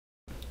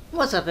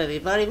What's up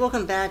everybody,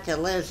 welcome back to the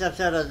latest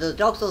episode of the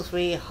Dark Souls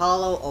 3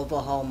 Hollow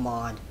Overhaul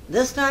mod.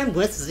 This time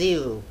with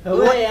Zero.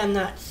 Hooray, I'm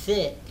not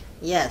sick.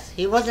 Yes,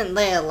 he wasn't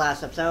there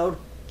last episode,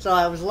 so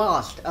I was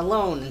lost,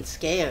 alone, and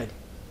scared.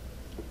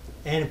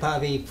 And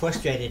probably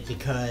frustrated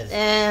because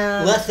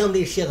less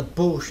somebody to share the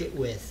bullshit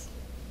with.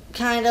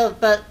 Kind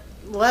of, but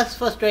less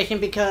frustration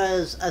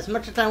because as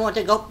much as I wanted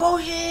to go,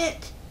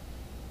 bullshit!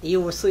 You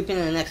were sleeping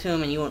in the next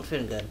room and you weren't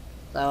feeling good.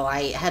 So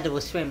I had to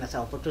restrain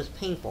myself, which was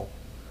painful.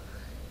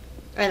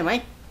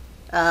 Anyway,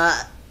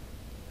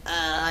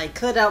 I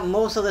cleared out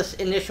most of this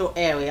initial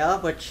area,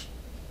 which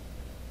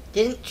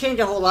didn't change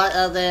a whole lot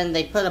other than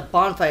they put a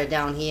bonfire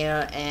down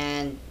here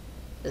and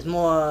there's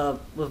more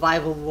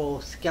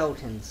revivable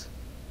skeletons.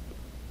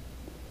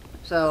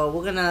 So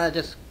we're gonna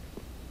just...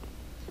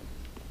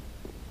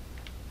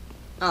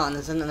 Oh, and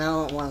there's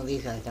another one of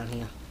these guys down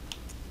here.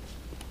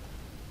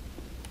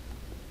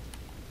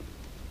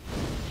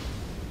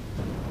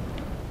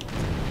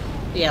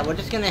 Yeah, we're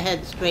just gonna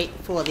head straight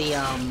for the,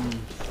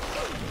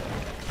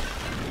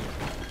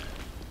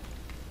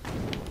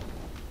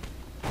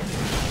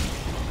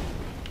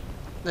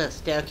 the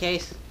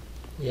staircase.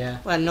 Yeah.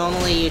 Well,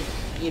 normally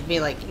you'd be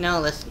like, no,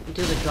 let's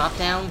do the drop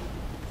down.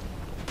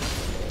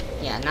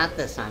 Yeah, not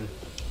this time.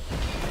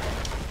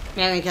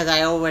 Mainly because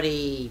I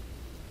already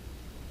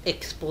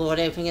explored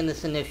everything in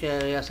this initial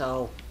area,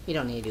 so you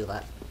don't need to do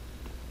that.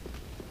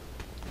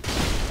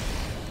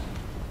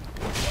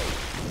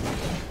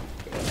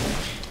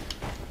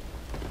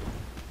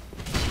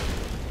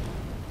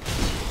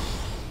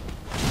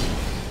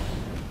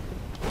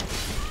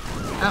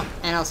 Oh,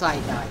 and also I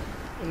died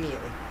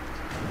immediately.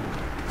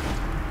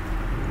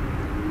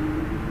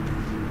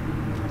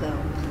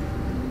 So,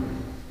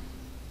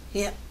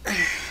 yeah.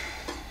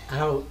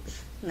 Ouch.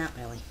 Not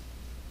really.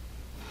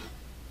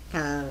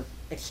 Kind of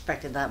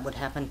expected that would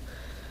happen.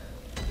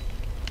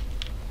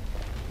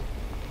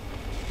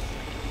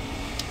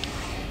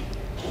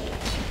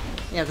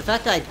 Yeah, the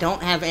fact that I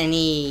don't have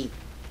any...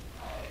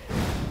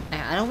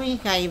 I don't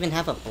think I even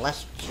have a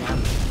blessed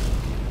gem.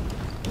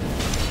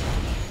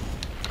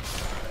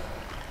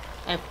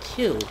 I have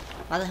two.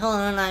 Why the hell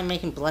aren't I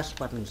making blessed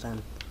weapons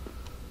then?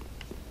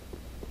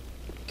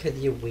 Because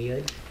you're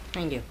weird.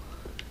 Thank you.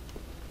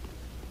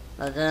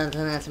 That doesn't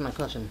answer my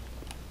question.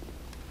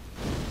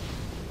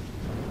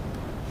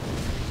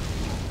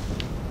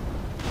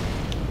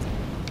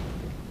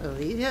 Oh,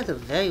 these guys are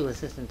very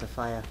resistant to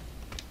fire.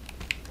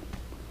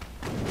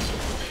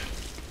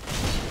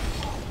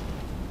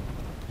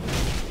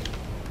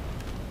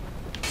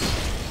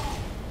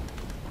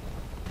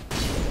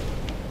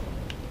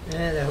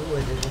 Yeah, that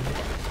was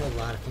a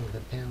lot of things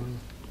apparently.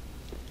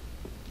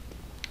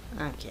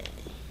 Okay.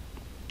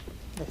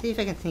 Let's see if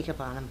I can sneak up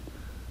on him.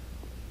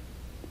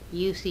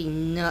 You see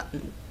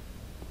nothing.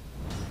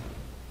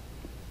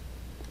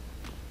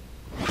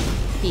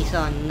 He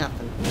saw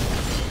nothing.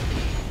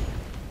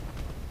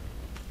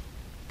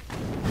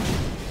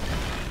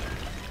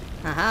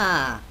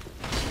 Haha!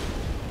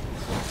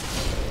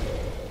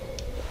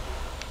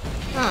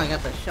 Oh, I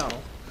got the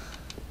shovel.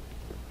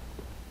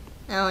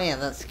 Oh yeah,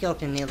 that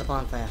skeleton near the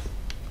bonfire.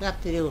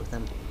 What to do with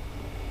them?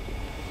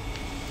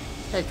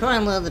 Should I try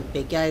and lure the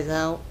big guys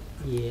out?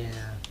 Yeah.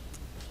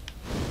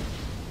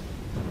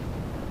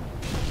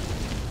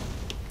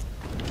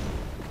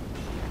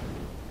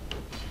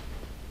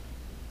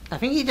 I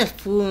think he just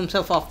threw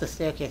himself off the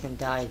staircase and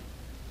died.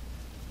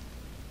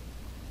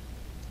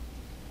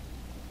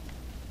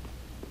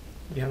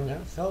 You haven't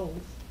got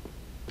souls.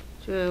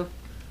 True.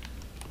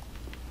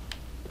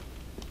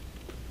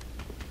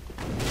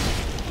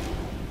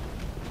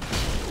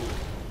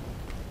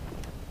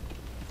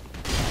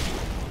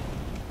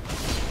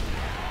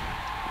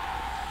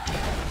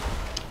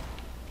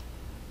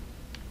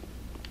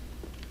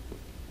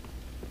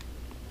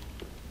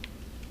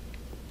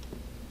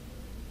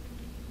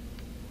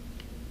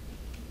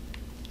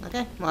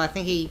 Okay, well I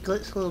think he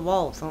glitched through the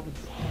wall or something.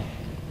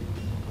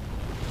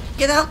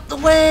 Get out the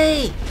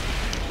way!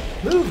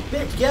 Move,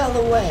 bitch, get out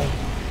of the way!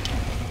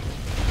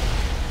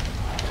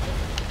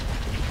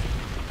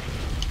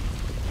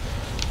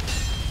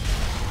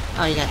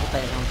 Oh, you got to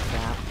play his own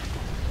crap.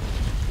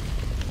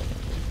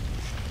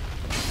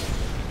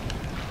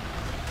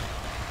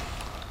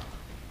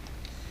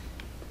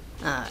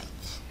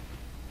 Alright.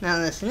 Now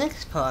this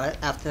next part,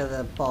 after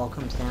the ball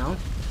comes down,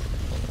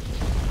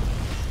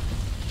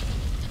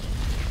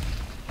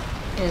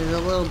 is a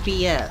little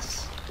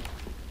BS.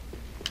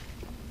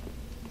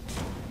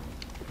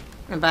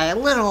 And by a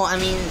little, I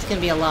mean it's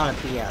gonna be a lot of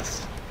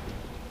BS.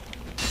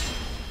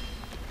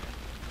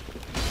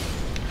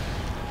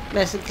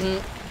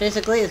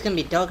 Basically it's gonna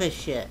be dark as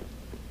shit.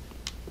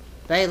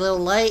 Very little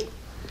light.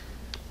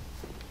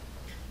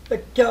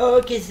 But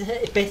dark is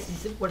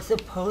basically what it's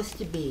supposed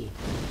to be.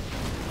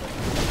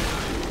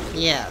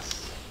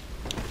 Yes.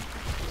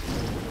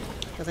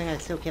 I think I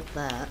still kept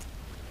that.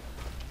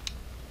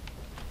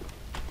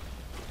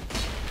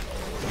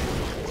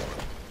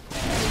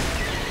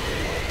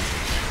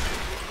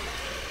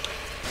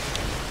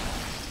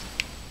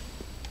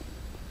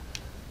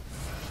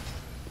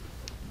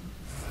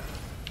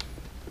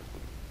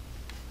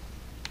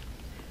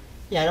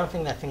 Yeah, I don't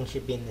think that thing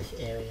should be in this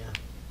area.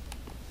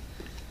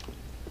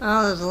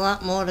 Oh, there's a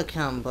lot more to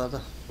come,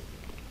 brother.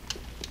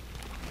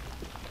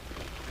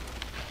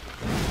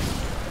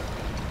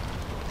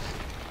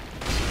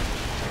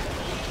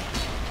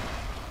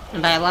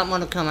 And by a lot more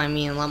to come, I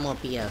mean a lot more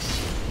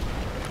BS.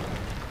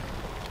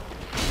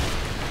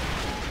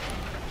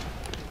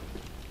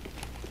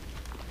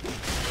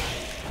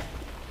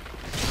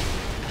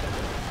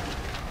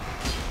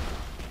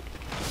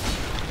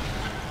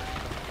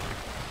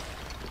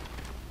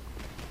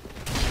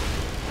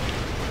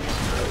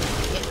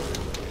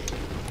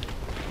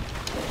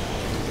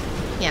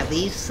 Yeah,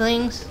 these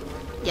things?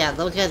 Yeah,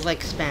 those guys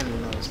like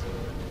spamming those.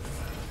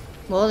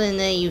 More than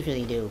they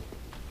usually do.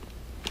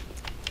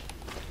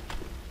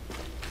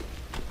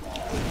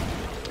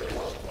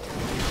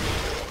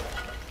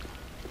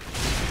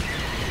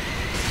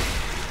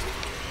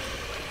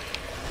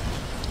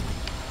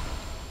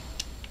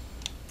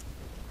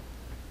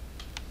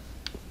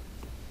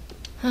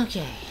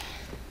 Okay.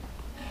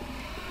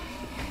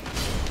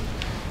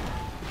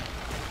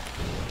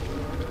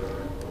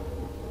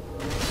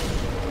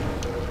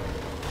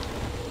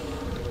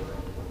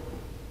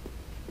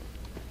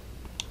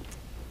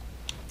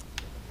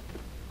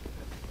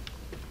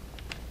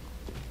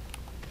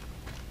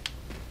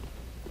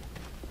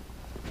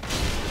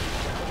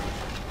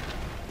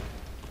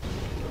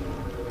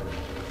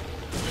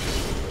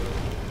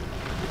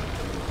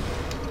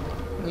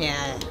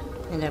 Yeah,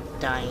 I ended up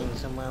dying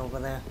somewhere over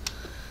there.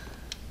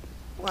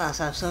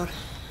 Last episode.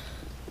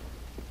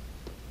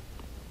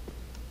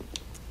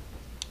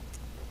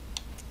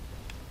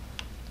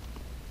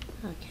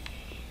 Okay.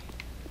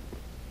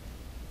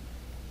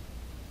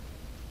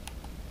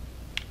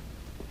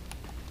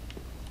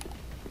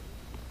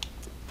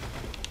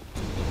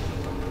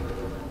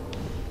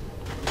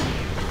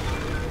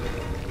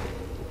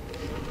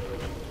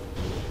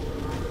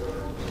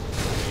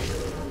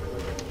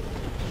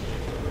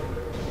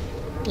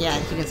 Yeah,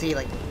 as you can see,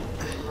 like,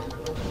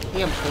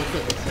 you have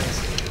bullshit with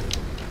this.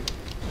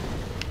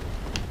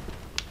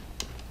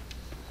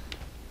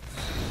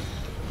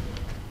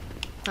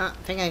 I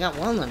think I got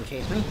one of them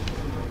chase me.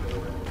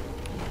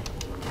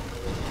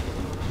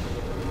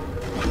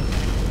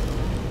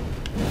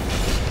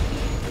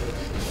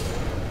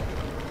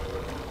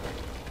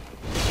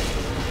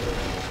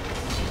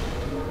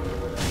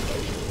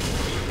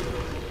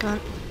 Come on.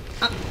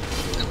 Ah.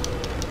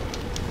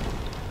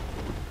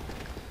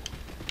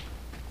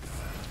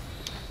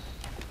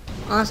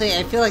 Honestly,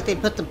 I feel like they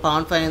put the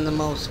bonfire in the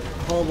most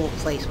horrible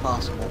place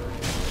possible.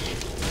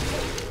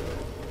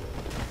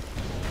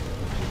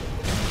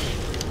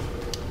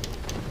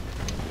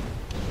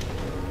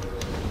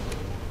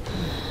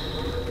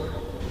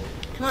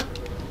 Come on.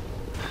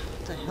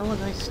 What the hell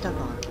was I stuck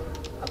on?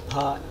 A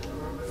pot.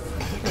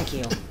 Thank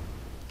you.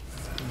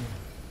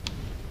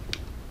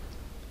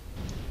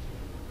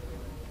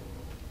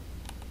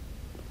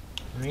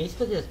 Are you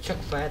supposed to just chuck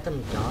fire at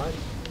them dogs?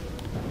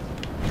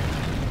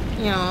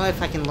 You know,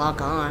 if I can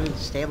lock on,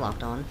 stay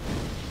locked on.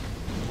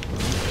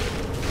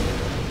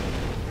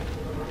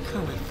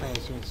 God, my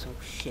fire's doing so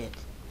shit.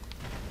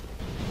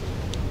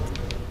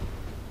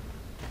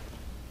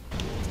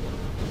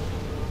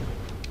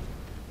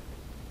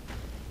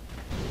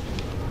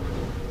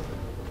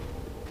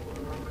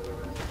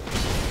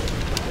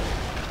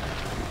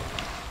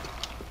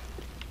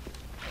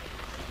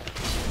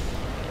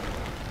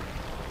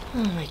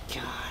 Oh my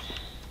god.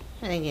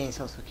 I didn't get any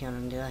social count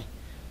him, did I?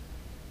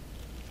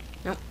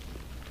 Nope.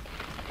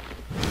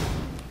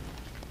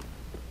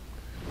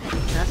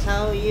 That's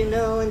how you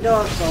know in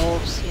Dark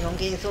Souls, you don't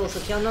get any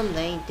social count them,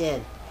 they ain't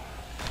dead.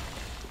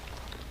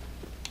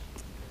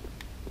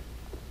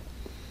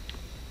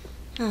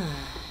 Oh,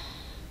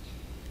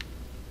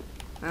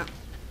 yeah,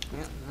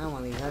 not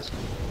one of these guys.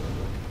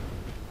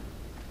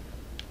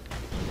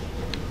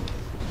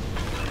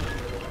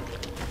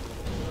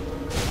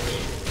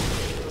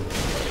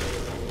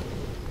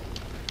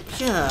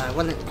 Sure, I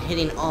wasn't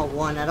hitting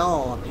R1 at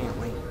all,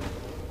 apparently.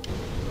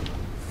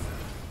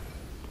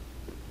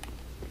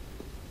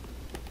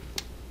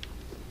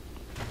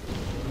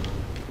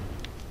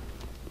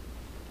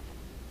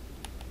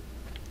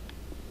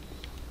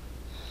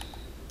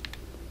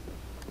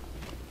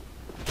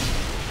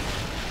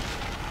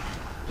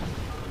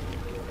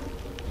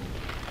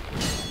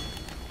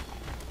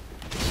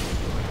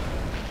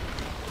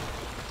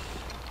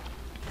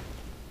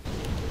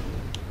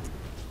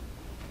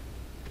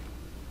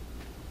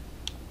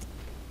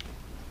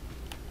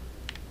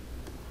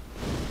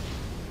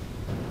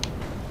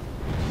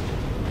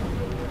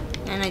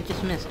 And I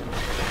just missed him.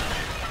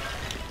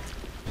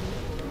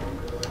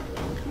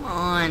 Come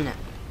on.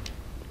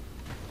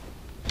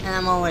 And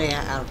I'm already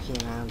out of here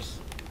now.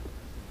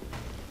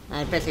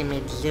 I basically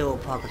made 0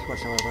 progress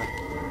whatsoever.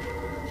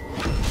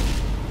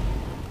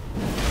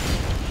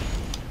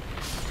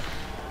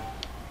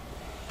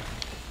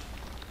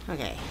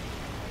 Okay.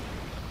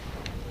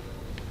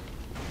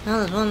 Now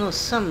there's one of those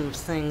some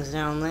things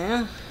down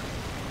there.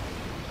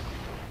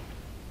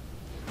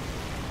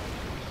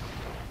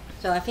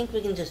 So I think we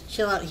can just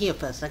chill out here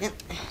for a second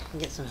and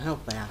get some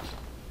health back.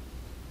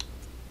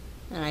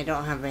 And I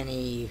don't have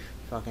any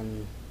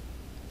fucking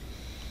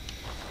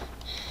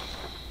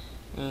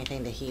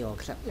anything to heal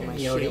except for my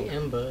shield. You're already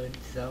embered,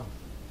 so.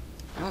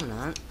 No, I'm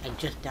not. I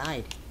just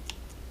died.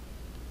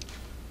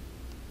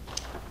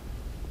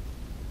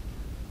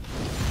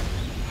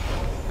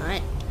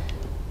 Alright.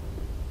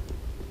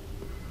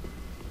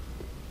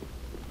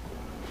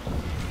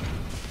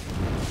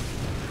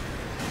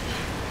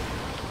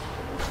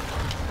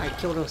 I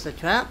killed us a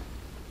trap.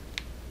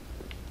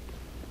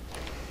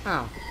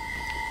 Oh.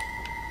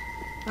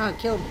 Oh, I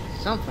killed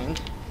something.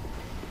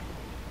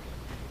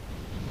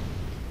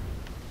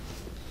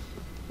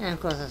 And of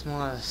course there's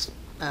more,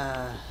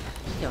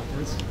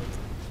 skeletons.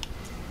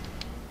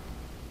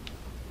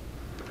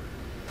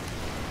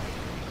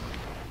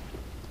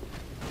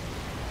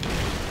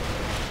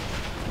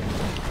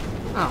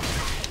 Oh.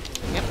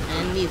 Yep,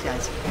 and these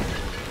guys.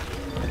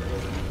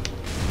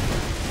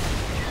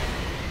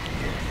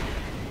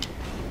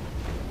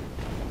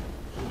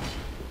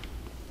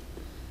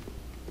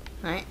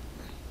 Alright.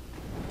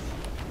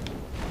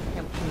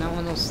 Yep, not one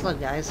of those slug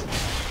guys.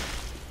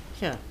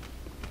 Sure.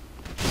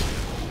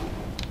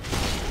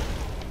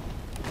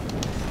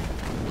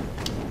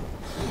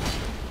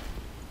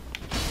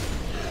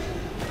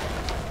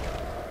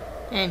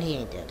 And he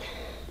ain't dead.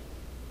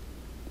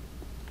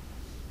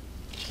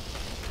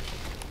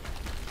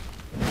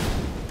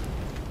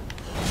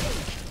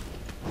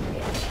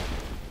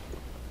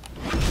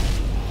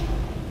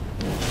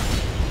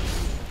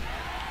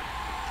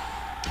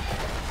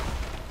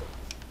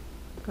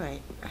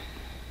 Great.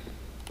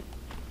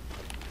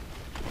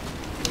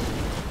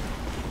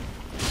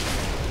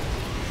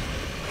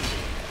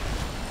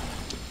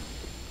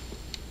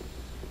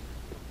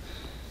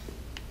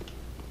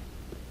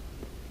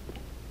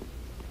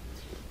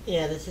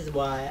 Yeah, this is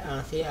why,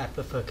 honestly, I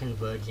prefer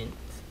Convergence.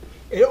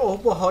 It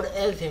overhauled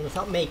everything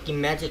without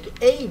making magic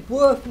A,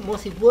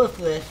 mostly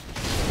worthless,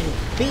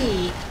 and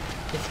B,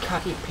 just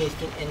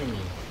copy-pasting enemies.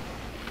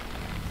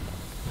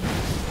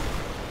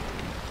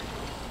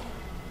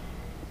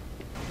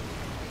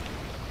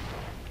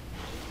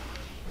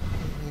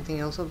 Anything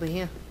else over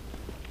here?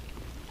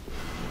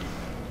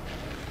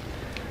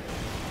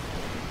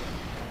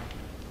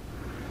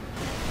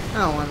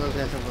 Oh, one of those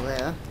guys over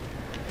there.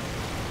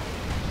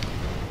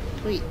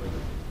 Sweet.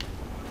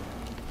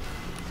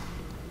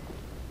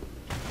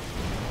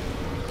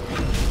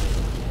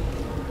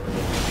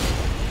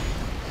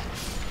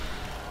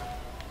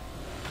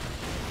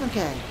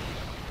 Okay.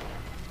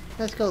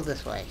 Let's go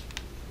this way.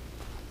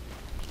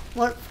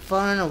 What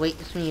fun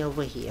awaits me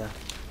over here?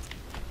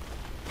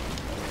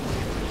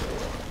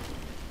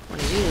 One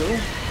of you.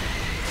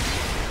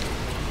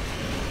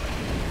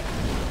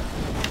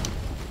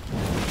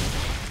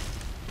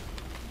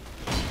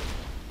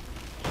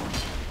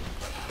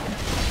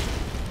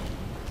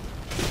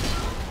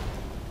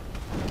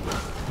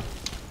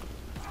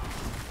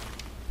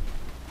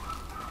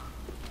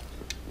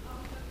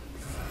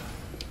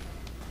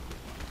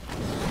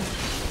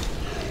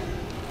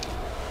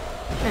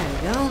 There we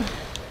go.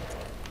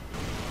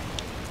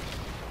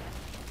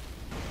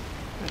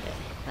 Okay,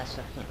 that's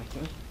not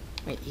everything.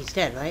 Wait, he's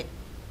dead, right?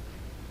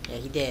 Yeah,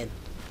 he did.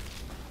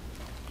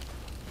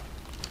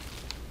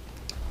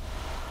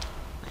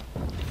 Right,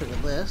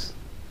 forget this.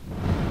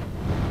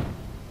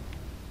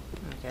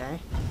 Okay.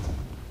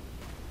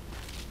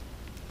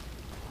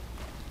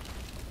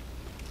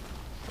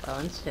 Slow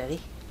and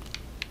steady.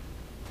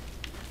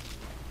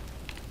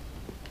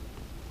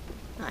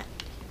 Alright.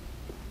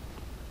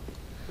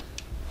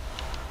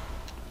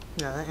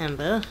 Another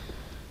ember.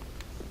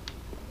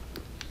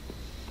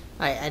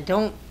 Alright, I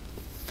don't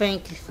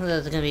think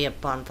there's gonna be a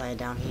bonfire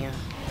down here.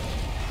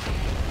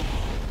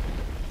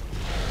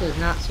 Does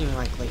not seem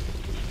likely.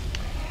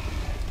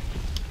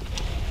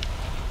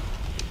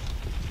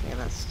 Yeah,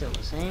 that's still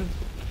the same.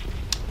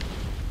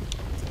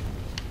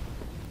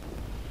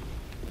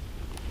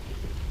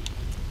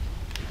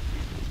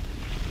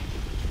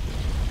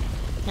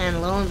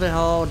 And lo and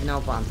behold,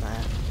 no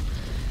bonfire.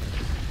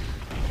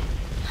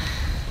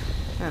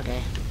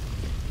 Okay.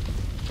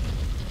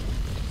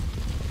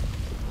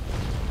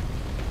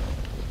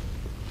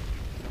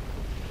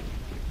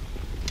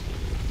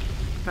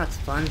 That's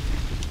fun.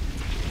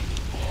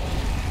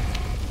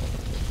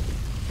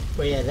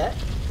 But yeah, that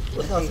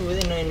what's also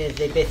really annoying is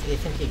they basically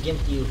simply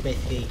gimped you,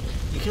 basically.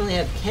 You can only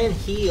have 10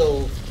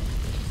 heals,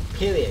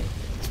 period.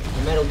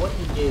 No matter what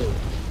you do.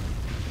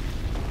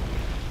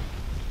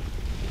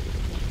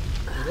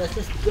 That's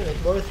just gonna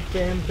worth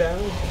damn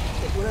battle.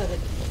 Like, what are they?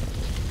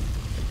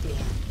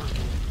 Yeah,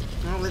 okay.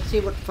 Well, let's see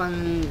what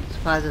fun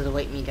surprises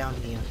await me down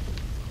here.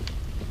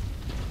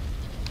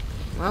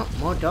 Well,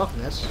 more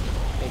darkness.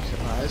 Big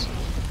surprise.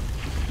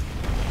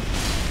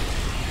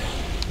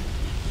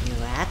 And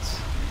rats.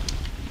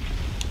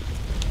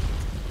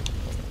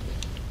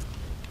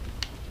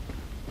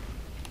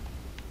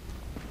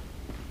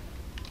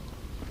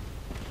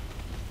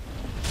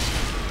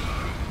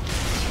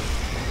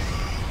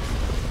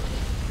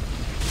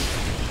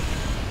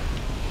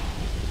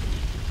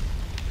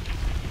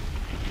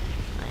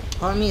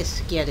 Part of me is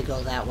scared to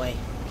go that way.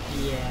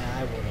 Yeah,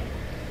 I wouldn't.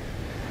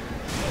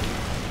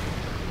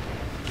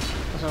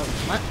 So,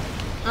 what?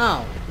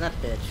 Oh, that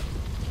bitch.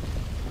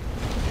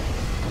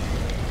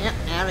 Yep,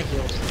 out of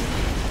heals.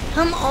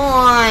 Come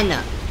on!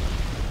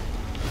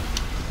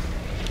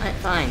 Alright,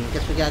 fine.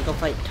 Guess we gotta go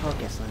fight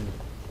Tarkus then.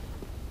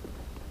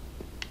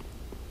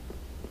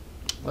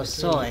 Or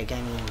Sorg,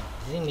 I mean.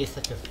 This is gonna be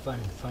such a fun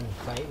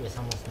fight with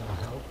almost no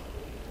help.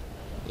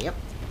 Yep.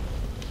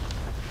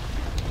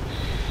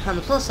 On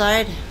the plus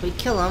side, we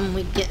kill him,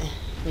 we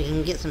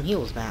can get some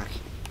heals back.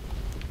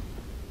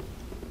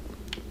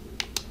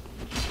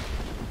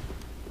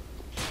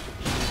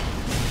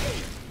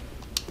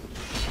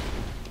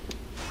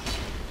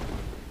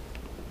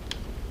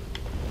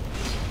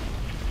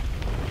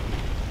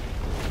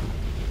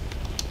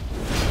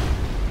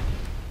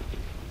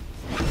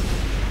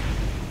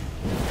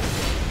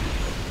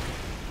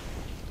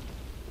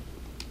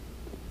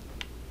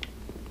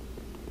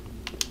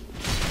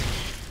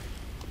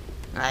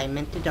 I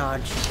meant to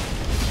dodge.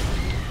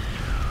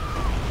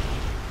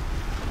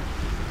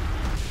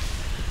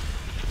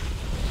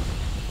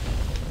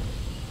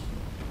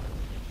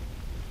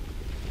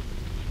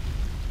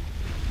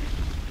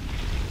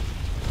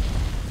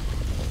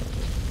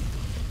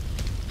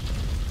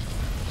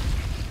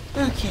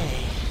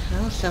 Okay,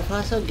 well, so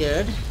far so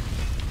good.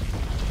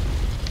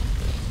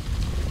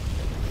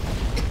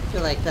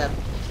 Feel like that.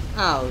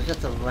 Oh, it was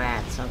just the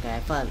rats. Okay, I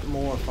thought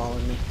more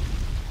followed me.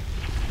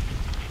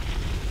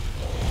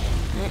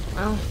 Alright,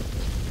 well.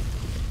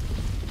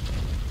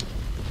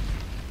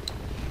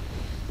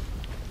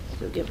 Let's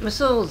go get my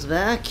souls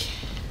back.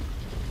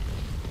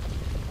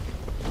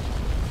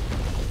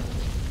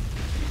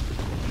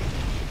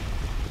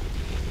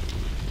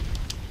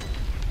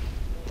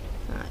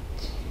 Alright.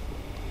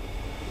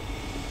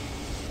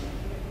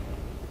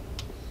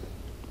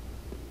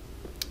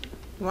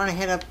 You wanna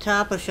head up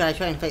top or should I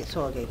try and fight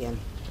Sorg again?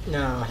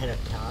 No, head up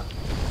top.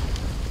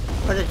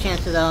 What are the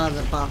chances of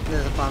the bomb?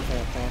 There's a bonfire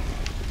up there.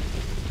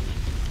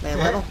 Very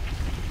little?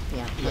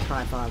 Yeah, that's what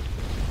I thought.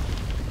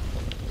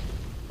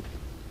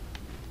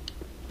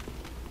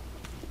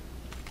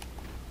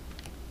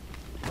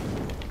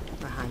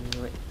 I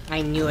knew it.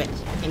 I knew it.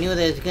 I knew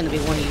there was gonna be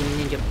one of you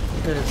ninja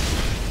because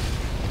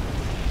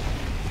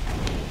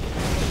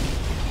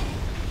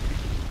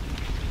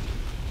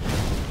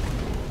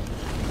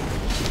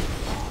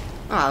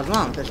oh, I was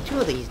wrong. There's two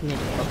of these ninja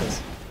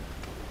fuckers.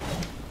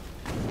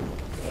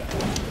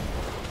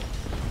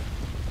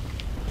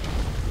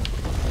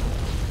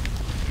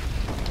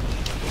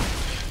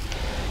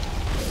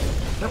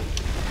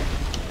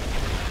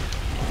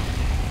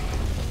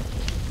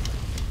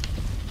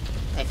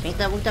 I think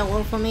that worked out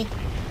well for me.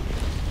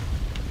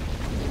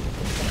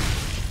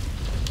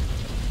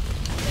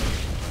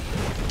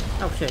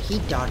 Oh sure, he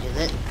dodges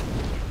it.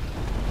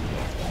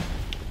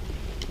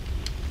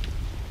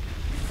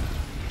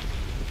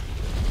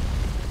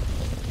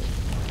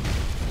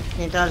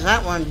 He does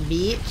that one,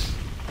 bitch.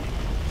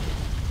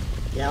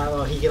 Yeah,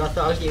 well, he gave us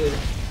all you.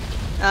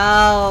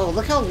 Oh,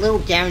 look how little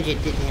damage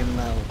it did to him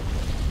though.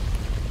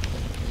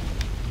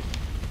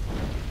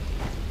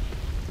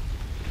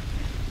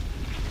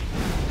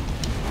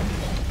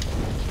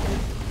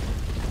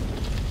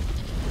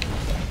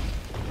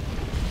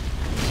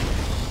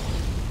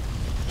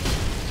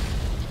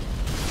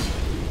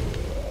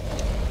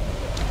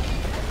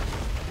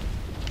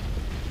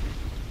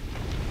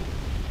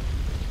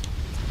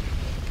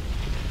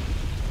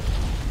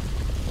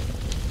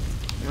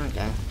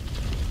 Okay.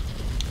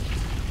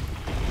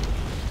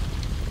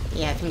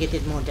 Yeah, I think it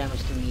did more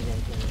damage to me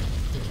than to him.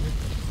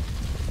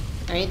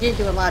 I mean, it did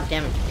do a lot of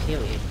damage,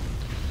 period.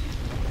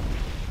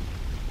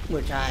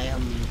 Which I,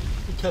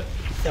 He took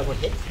several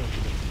hits from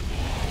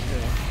you.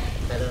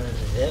 yeah. Better than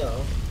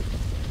 0.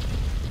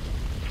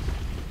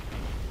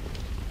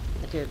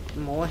 I did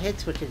more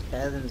hits, which is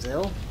better than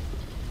Zill.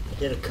 I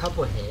did a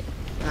couple hits.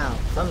 Oh,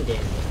 Some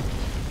damage.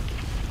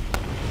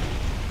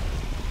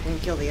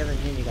 didn't kill the other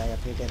ninja guy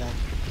up here, did I?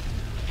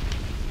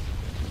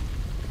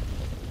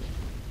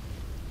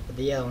 But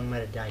the other one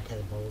might have died to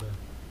the boulder.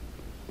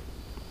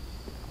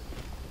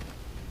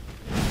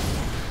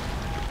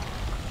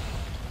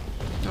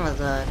 That was,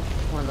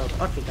 one of those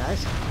archery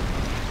guys.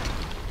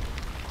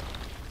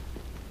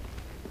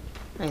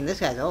 I mean, this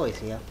guy's always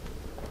here.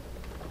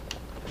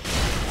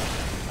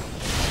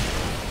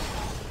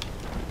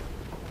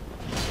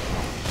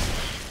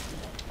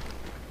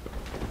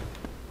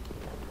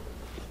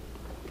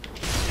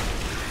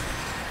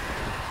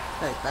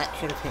 Like, that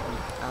should have hit me,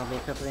 I'll be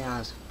perfectly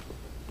honest.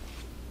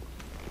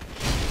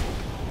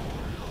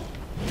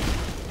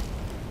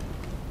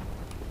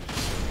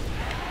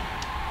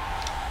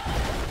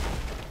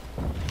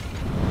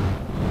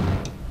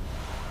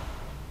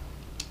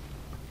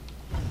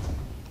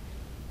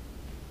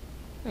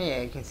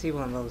 Yeah, you can see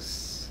one of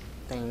those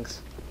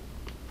things.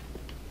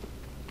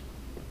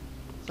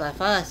 So I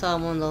thought I saw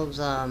one of those,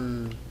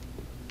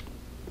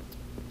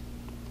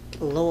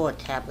 lower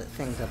tablet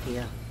things up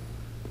here.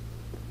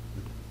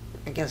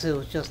 I guess it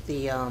was just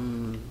the,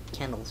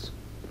 candles.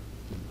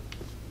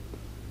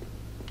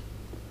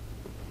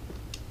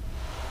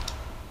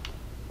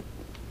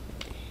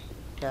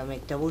 Gotta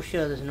make double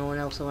sure there's no one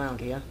else around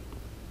here.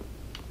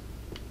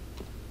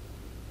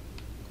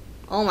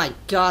 Oh my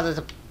god, there's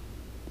a...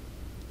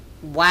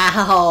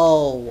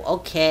 Wow!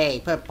 Okay,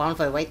 put a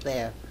bonfire right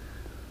there.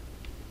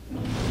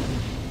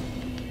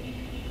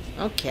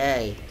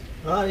 Okay.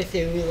 Well,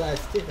 obviously we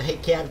realized that they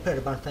can't put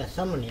a bonfire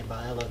somewhere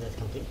nearby, although that's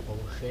complete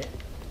bullshit.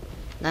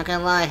 Not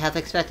gonna lie, half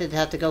expected to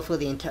have to go through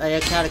the entire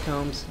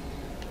catacombs.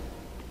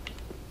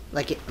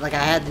 Like I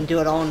had to do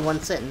it all in one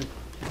sitting.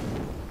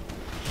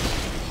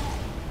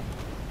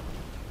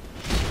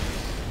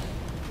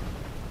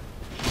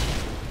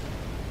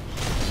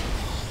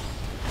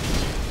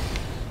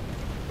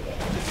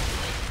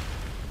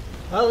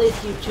 Well, at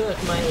least you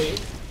took my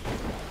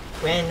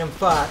random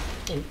thought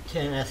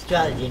into a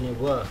strategy and it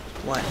worked.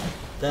 What?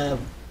 The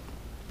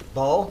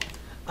ball?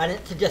 I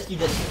didn't suggest you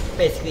just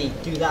basically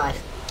do that.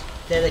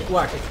 They're like,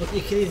 what? It's supposed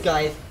to kill these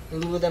guys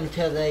and lure them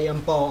to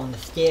the ball on the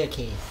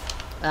staircase.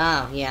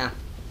 Oh, yeah.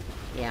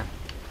 Yeah.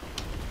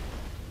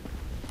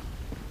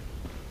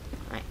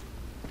 Alright.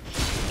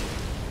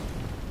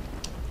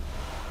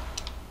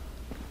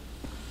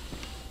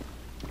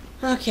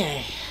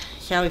 Okay.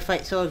 Shall we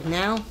fight Sorg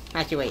now?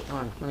 Actually, wait,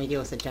 hold on. Let me deal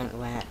with the giant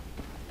rat.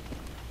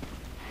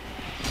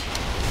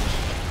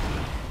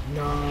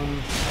 No.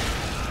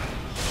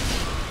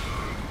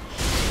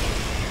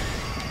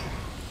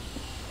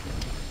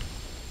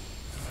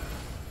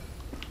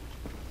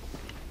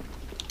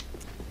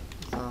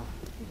 So,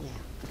 yeah.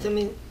 So, I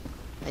mean,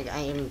 Like, I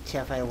am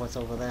terrified of what's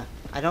over there.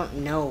 I don't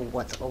know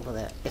what's over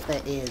there, if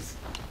there is.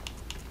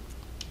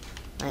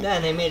 yeah,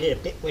 they made it a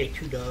bit way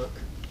too dark.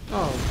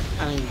 Oh,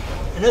 I mean...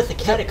 I know it's a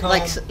catacomb.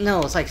 Like,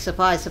 no, it's like,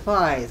 surprise,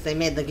 surprise. They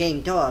made the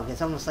game dark.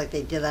 It's almost like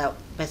they did that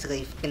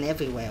basically fucking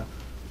everywhere.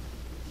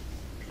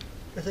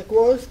 It's like,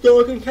 well, it's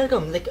dark in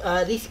catacomb. Like,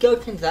 these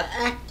skeletons are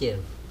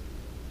active.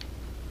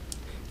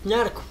 It's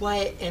not a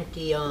quiet,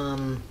 empty,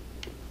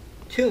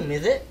 tomb,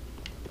 is it?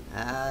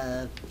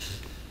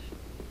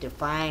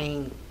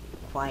 Define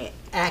quiet.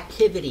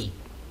 Activity.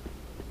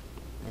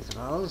 I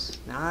suppose.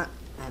 Not?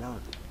 I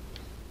don't...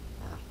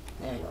 Oh,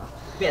 there you are.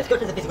 But yeah,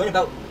 skeletons are basically going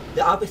about,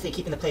 they're obviously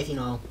keeping the place, you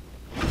know,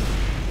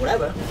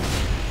 whatever.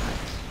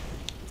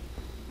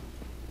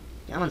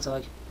 Come on,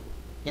 Sorg.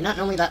 You're not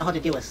normally that hard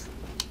to deal with.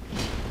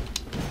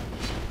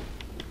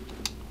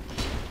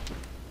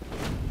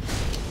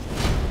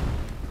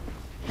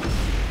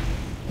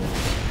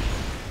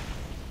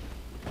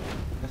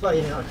 That's why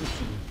you didn't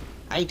RPG.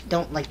 I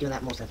don't like doing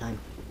that most of the time.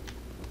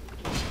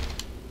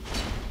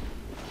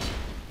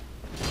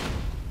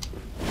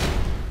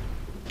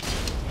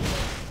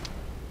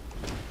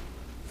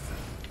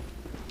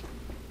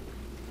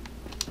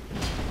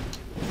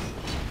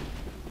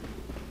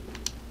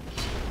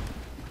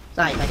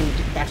 Sorry, if I can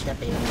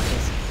backstep it like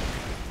this.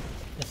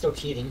 That's still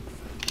cheating.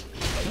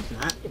 It's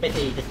not. You're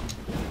basically just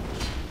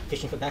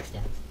fishing for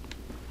backstabs.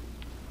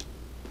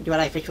 Do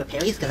I fish for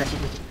parries? Because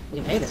we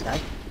can parry this guy.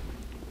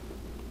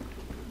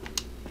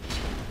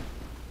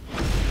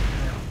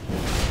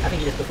 I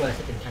think you just prefer a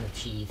certain kind of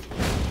cheese.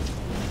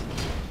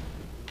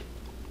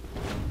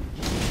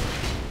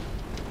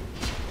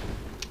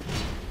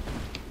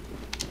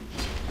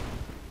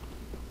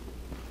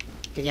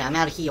 Cause yeah, I'm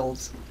out of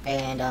heals,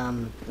 and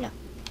yeah.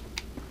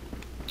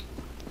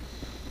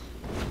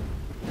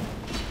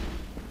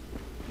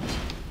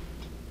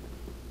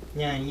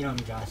 Yeah, and you know him,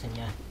 Joss, and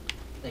yeah.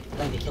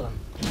 Like to kill him.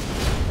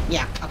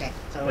 Yeah, okay.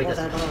 So Wait, what was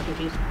that's- that about? I'm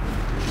confused.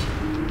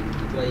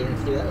 Well, you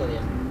didn't do that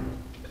earlier.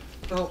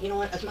 Well, you know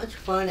what? As much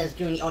fun as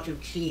doing the Ultra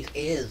Cheese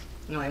is,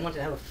 you know, I wanted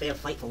to have a fair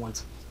fight for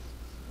once.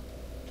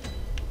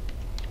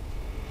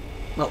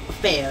 Well,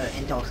 fair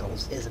in Dark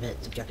Souls is a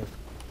bit subjective.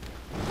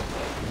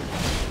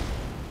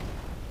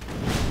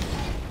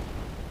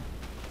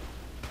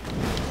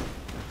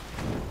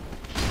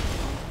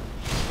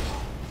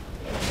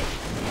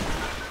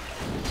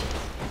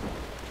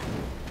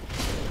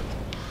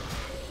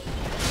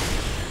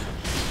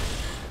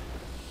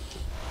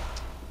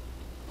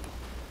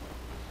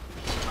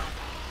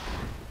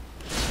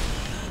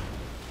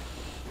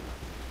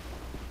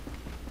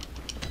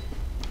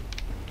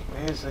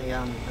 Where's the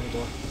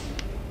door?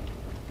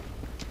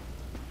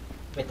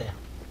 Right there.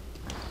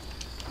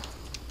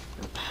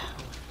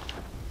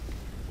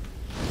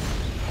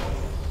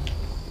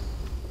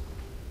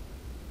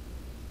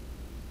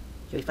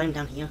 Should we fight him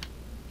down here?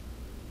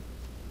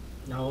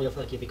 No, I feel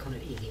like it'd be kind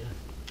of easier.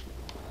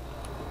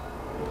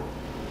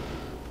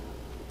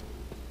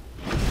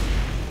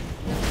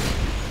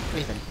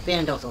 Listen, fair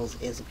in Dark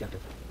Souls is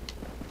subjective.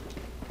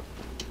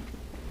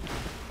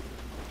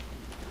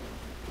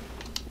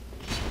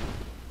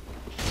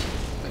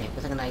 Okay, for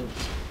a second I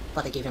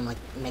thought they gave him like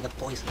mega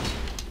poison.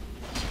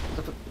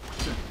 Could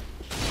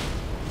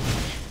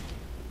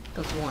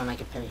have sworn I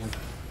could parry him.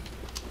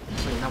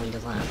 Wait, now he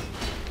does that.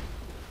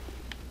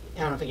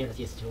 I don't think you're just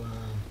used to,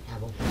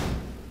 Apple.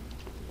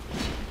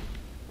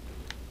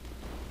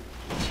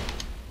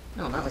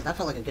 No, that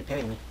felt like a good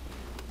parry to me.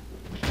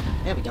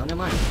 There we go, never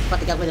mind. Thought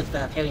they got rid of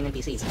parrying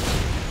NPCs.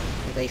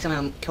 Like, they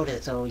somehow coded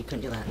it so you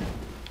couldn't do that.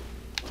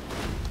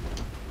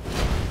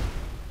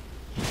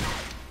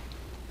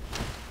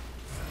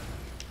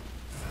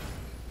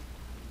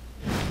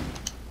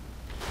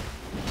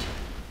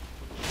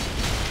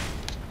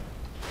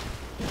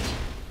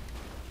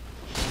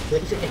 But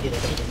he shouldn't do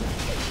that, but he did that.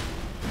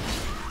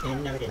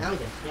 And now he did. Now we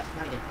did. Yep,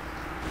 now we did.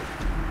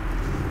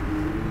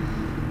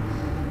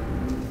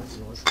 That's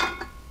yours.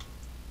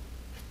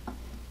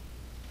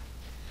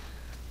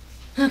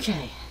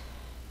 Okay.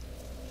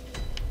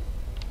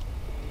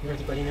 You want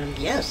to keep putting them?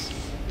 Yes.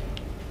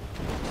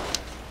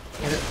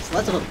 Yeah, it's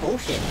less of a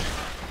bullshit.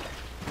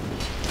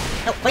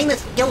 Hell, fighting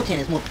this skeleton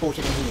is more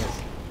bullshit than he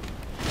is.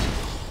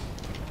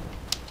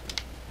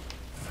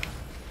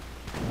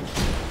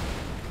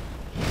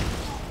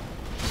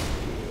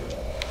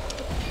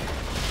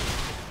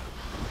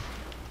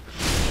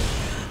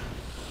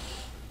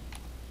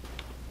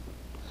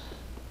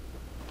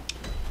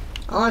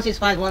 I honestly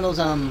surprised one of those,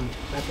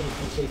 That's what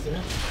he's chasing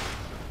us.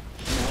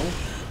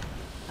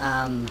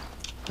 no.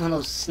 One of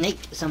those snake,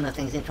 some of the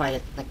things didn't try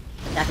to, like,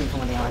 attack me from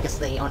where they are. I guess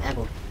they aren't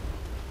aggroed.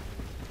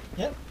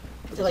 Yep.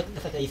 So like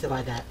the fact that you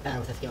survived that battle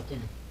with a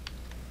skeleton.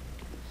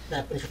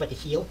 That finished with like a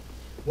heal.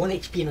 1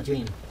 HP in a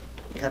dream.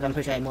 Because I'm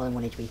pretty sure I had more than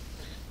 1 HP.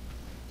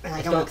 And I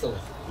It's don't... Dark Souls.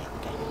 Yeah,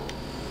 okay.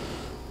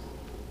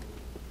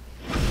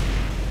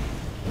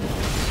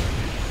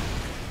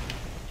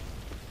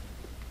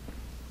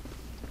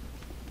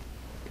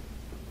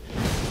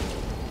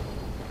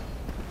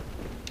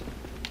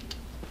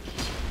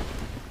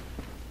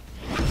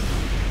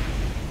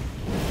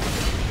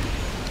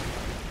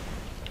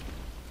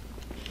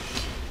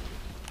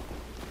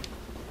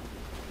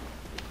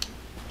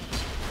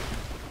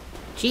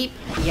 Cheap?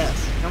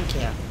 Yes. Don't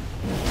care.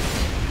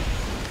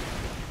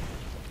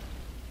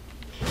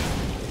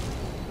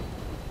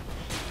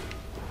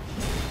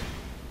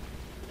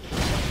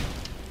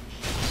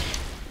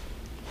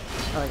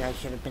 Oh, like I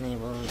should have been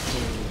able to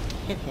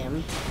hit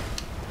him.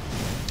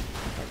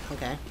 But,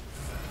 okay.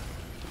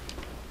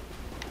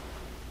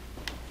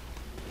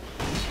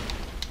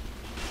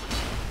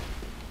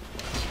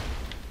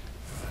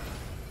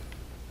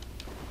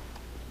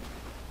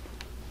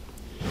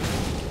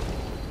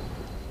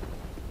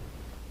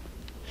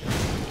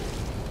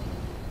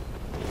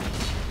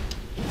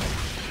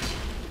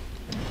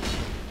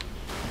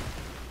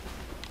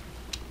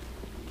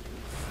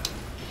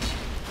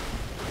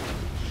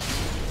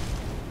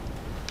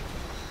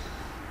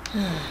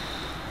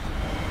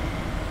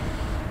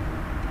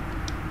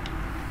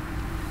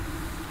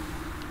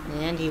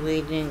 And he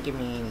really didn't give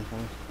me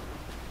anything.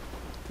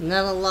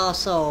 Another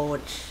lost soul,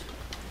 which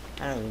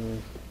I don't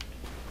even.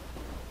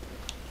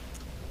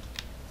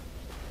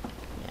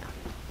 Yeah.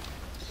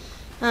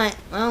 Alright,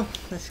 well,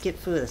 let's get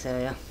through this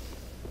area.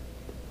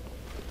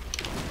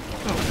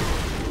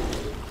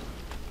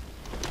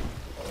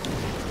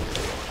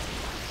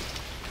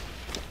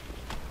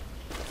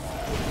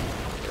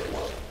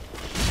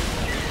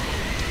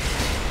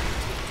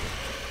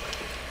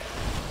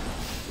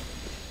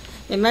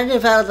 Imagine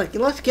if I was like,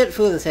 let's get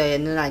through this area,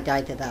 and then I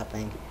died to that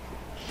thing.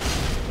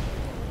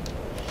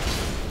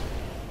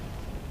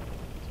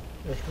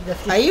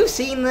 Are you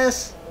seeing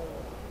this?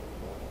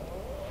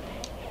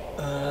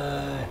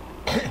 That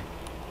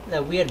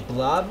weird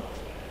blob?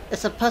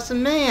 It's a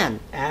person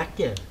man.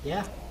 Active,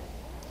 yeah.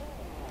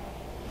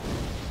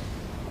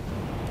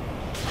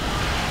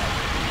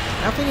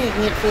 I don't think I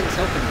can get through this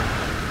opening.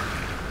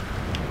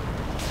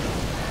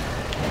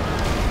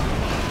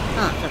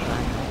 Oh, never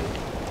mind.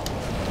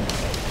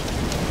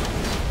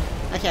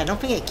 Actually, I don't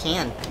think it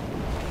can.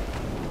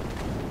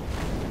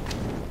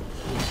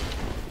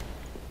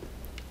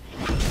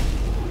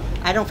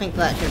 I don't think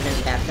that should have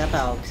been backed up.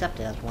 I'll accept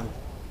it as one.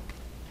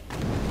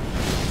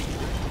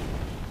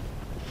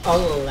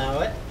 I'll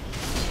allow it.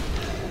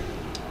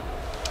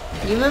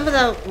 You remember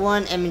that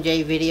one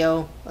M&J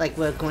video, like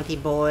where Grunty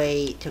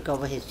Boy took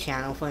over his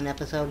channel for an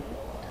episode?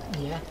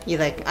 Yeah. He's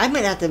like, I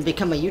might have to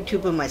become a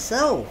YouTuber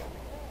myself.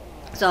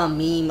 I saw a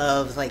meme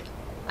of like,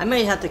 I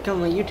might have to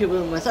become a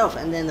YouTuber myself,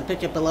 and then the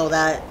picture below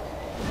that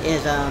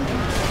is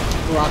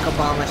Barack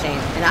Obama saying,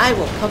 and I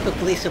will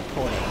publicly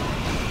support it.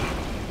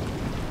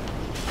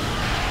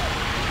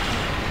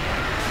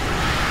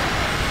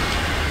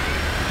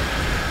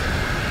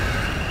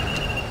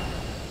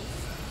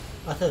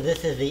 Also,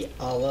 this is the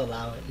I'll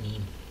allow it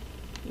meme.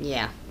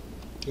 Yeah.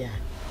 Yeah.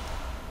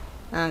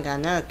 I got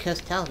another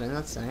cursed talisman,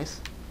 that's nice.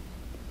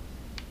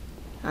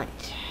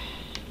 Alright.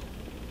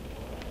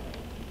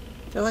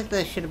 I feel like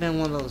there should have been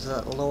one of those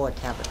lower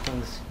tablet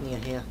things near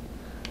here.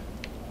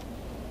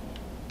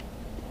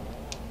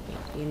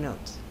 Your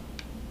notes.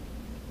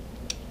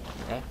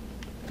 Okay.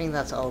 I think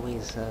that's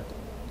always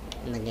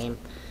in the game.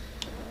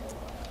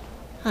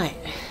 Alright.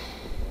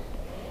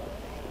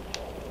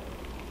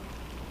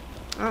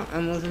 Oh,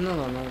 and there's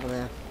another one over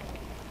there.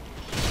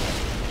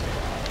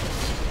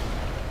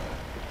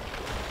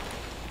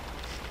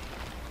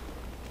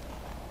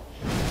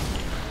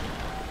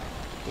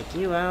 Get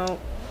you out.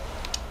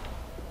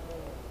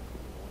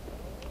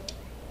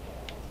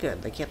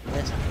 Good, they kept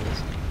this at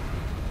least.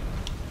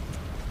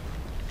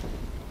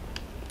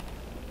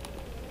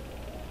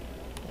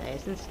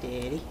 Nice and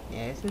steady,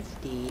 nice and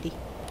steady.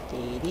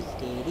 Steady,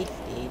 steady,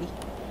 steady.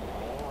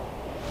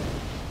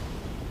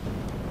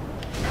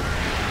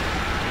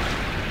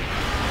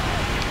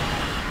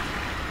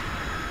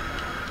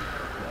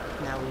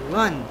 Now we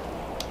run.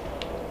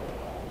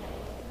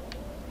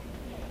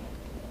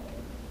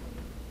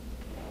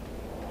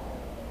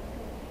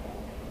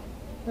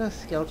 There's a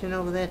skeleton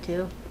over there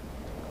too.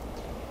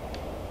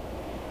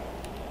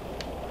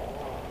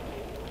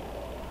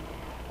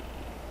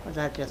 Was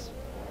that just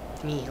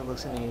me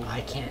hallucinating?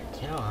 I can't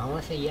tell. I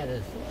want to say yeah,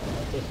 there's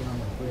a skeleton on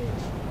the bridge.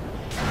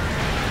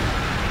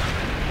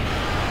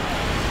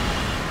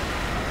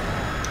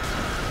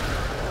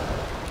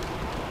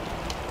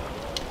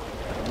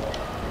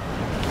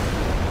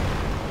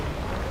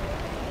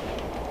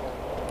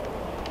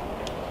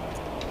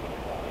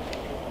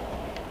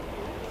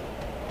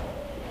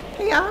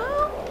 Yeah.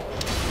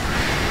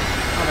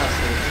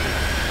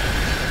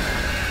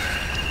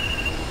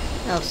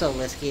 Oh, that was so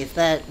risky. If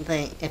that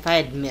thing, if I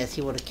had missed,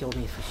 he would have killed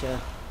me for sure.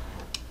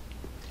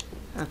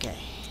 Okay.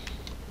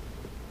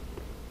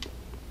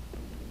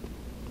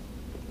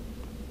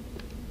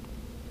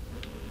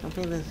 Don't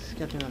think there's a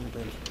skeleton on the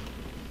bridge.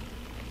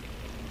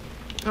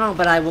 Oh,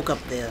 but I woke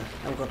up there.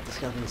 I woke up the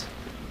skeletons.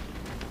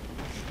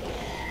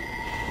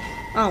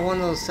 Oh,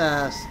 one of those,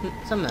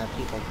 some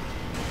people.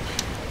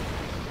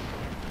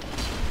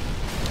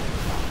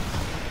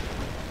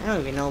 I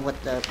don't even know what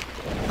the...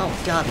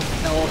 Oh god,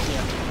 they're all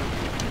here.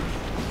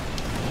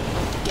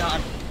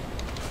 God.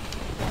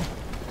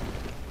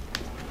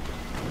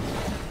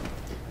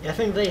 I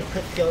think they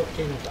put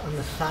skeletons on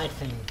the side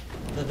thing.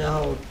 So the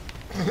whole...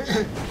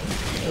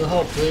 the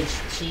whole bridge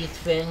cheese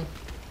thing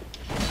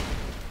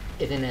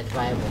isn't as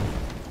viable.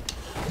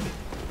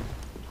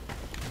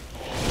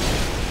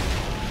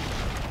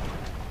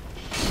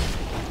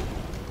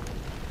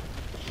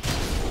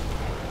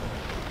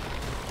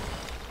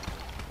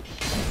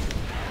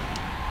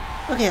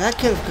 Okay, that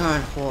could have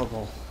gone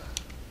horrible.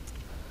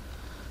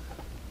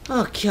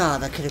 Oh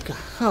god, that could have gone...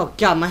 Oh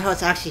god, my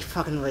heart's actually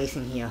fucking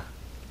racing here.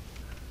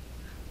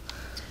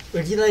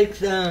 Would you like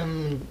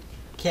some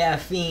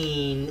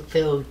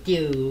caffeine-filled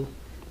dew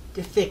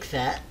to fix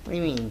that? What do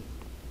you mean?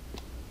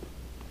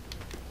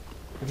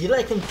 Would you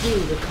like some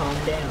dew to calm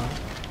down?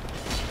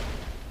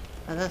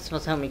 Oh, that's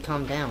supposed to help me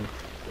calm down.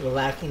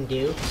 Relaxing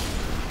dew?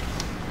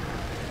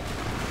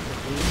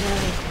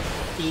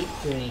 Nice deep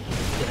drink.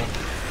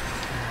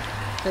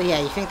 So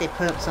yeah, you think they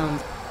put up some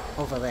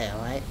over there,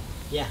 right?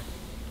 Yeah.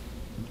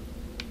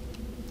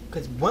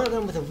 Because one of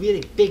them was a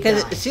really big guy.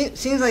 Because it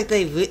seems like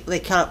they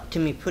caught up to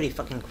me pretty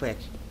fucking quick.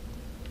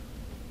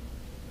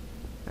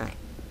 Alright.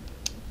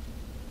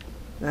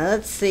 Now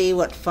let's see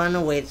what fun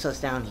awaits us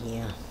down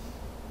here.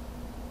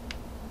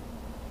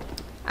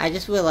 I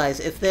just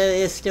realized if there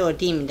is still a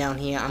demon down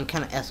here, I'm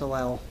kind of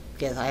SOL.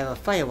 Because I have a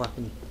fire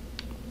weapon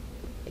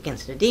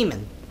against a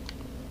demon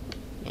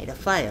made of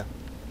fire.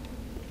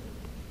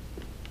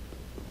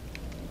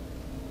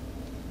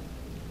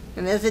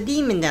 And there's a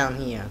demon down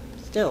here,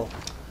 still.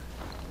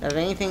 Of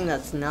anything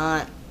that's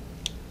not...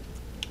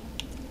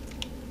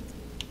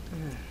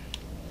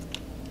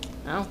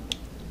 No?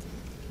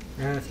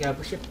 And if you have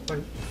a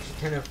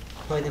ton of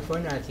poison for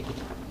knives you could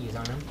use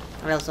on him.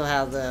 I also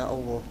have the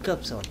Overhaul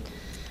cup sword.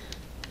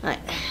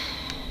 Alright.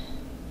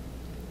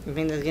 You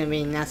think there's gonna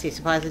be nasty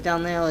surprises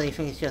down there, or do you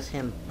think it's just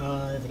him?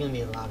 There's gonna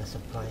be a lot of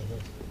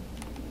surprises.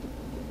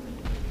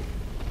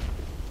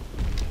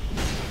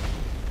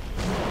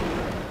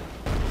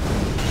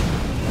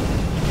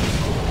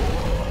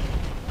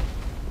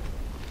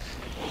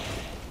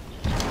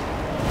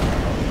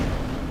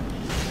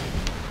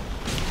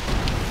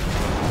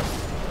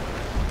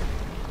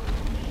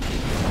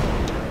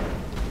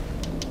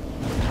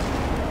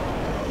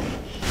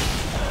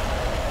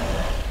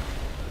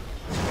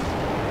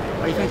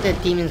 Or do you think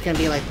that demon's gonna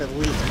be like the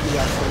least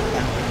BS thing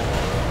down here?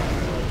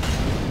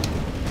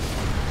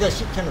 He does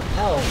shit ton of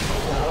health,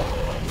 so...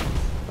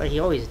 But he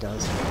always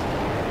does.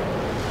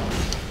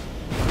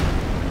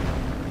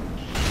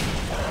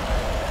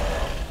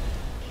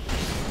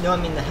 No, I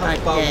mean the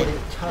health bar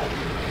wouldn't touch.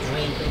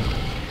 Drain it.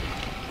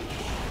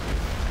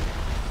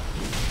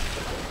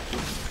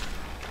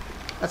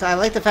 Also, I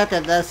like the fact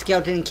that the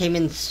skeleton came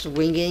in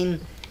swinging.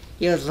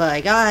 He was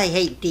like, I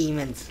hate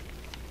demons.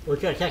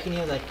 Which are attacking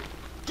you like,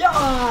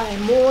 die,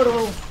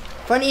 mortal!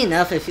 Funny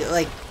enough, if you,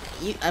 like,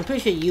 I'm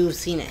pretty sure you've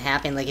seen it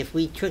happen. Like, if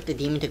we trick the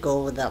demon to go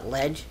over that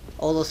ledge,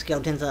 all those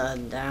skeletons are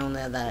down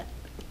there that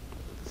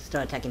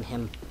start attacking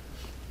him.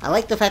 I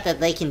like the fact that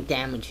they can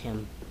damage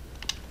him.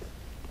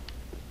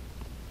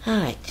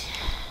 Alright.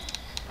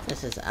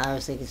 This is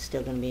obviously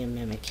still gonna be a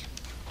mimic.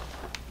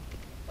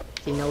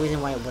 See, no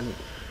reason why it wouldn't.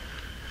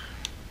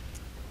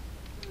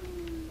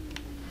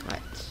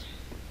 Right.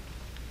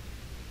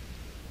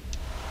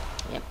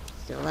 Yep,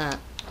 still that.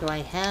 Do I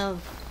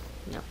have...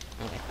 No.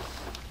 Okay.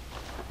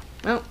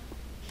 Well.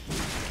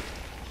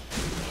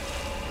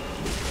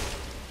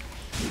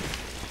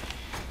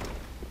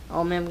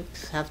 All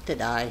mimics have to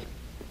die.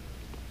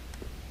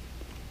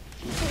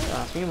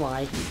 Ask me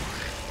why.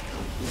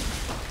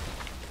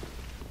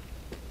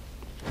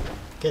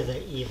 Because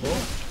they're evil.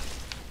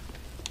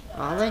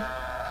 Are they?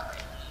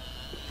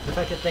 The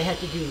fact that they have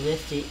to do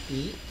this to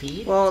eat,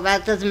 feed? Well,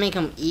 that doesn't make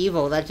them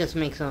evil. That just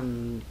makes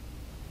them...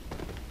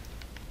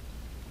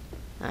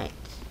 Right.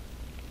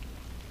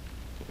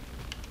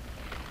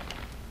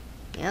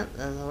 Yep,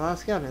 there's a lot of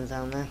skeletons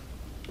down there.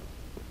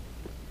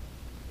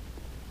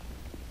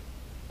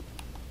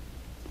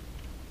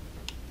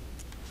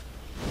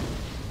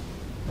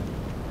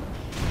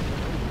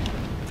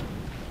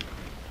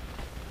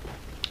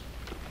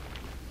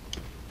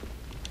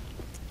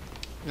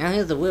 Now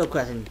here's the real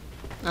question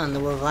on the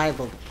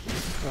reviving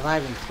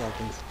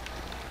skeletons.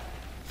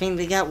 Think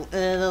they got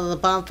the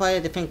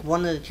bonfire? They think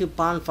one of the two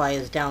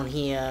bonfires down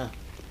here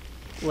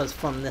was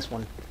from this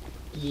one.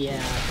 Yeah, I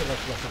feel like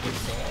that's a good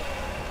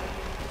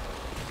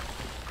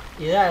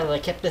say. Yeah, they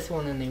kept this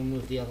one and they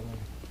removed the other one.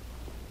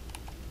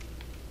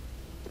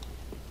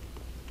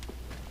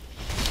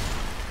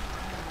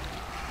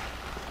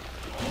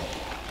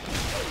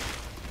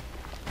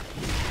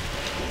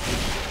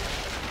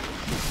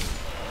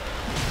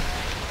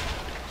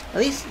 At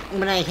least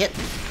when I hit,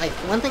 like,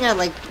 one thing I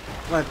like,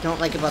 or don't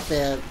like about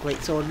the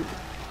greatsword,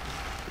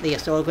 the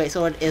Asura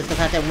greatsword, is the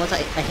fact that once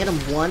I hit them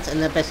once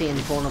and they're basically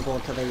invulnerable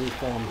until they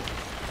reform.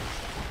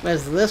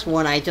 Whereas this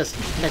one, I just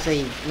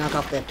basically knock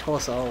off their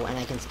torso and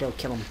I can still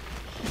kill them.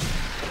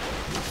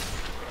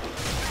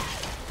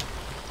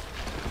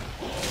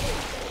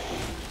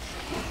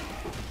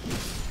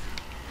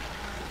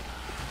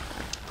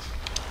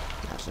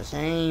 That's the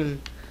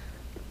same.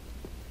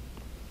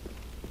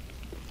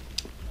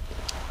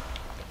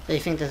 So you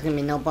think there's gonna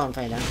be no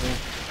bonfire down here?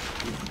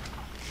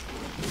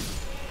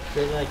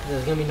 So like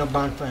there's gonna be no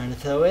bonfire, and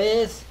if there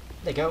is,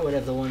 they got rid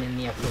of the one in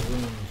the upper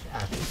rooms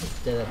after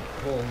the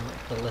whole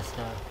the list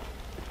out.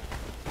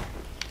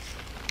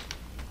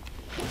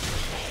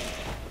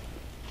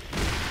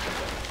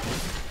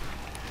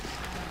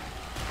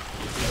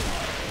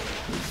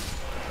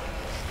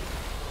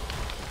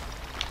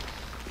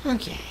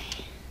 Okay.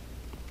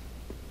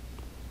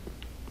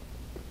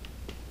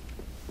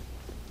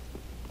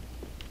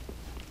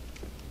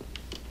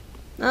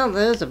 Oh,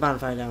 there's a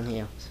bonfire down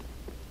here.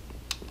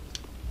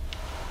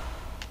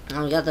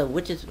 Oh, we got the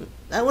witches.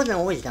 That wasn't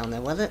always down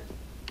there, was it?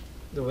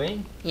 The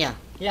wing? Yeah.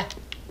 Yeah,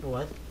 it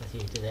was. Let's see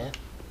to there.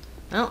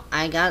 Well,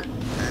 I got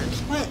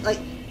like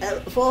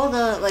for all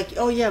the like.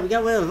 Oh yeah, we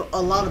got rid of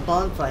a lot of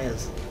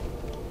bonfires.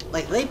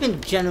 Like they've been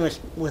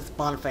generous with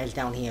bonfires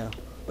down here,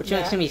 which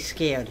makes me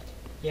scared.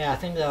 Yeah, I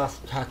think they're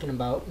also talking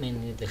about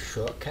mainly the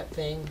shortcut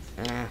things.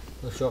 Ah.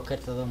 The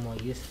shortcuts are a little more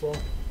useful.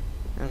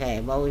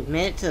 Okay, well we've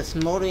made it to the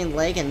smoldering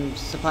lake, and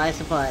surprise,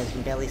 surprise,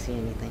 we barely see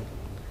anything.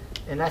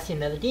 And I see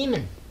another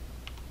demon.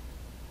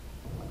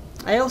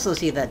 I also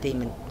see that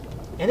demon.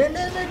 And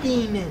another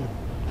demon.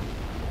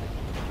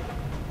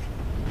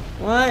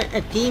 What?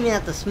 A demon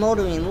at the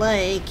smoldering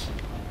lake?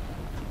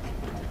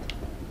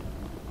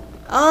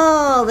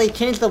 Oh, they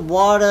changed the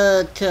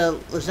water to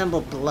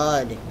resemble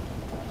blood.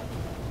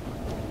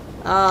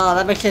 Oh,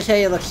 that makes this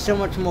area look so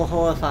much more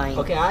horrifying.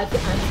 Okay, I'm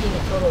seeing a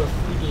total of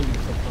 3 demons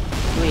so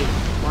far. Wait,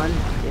 1, 2.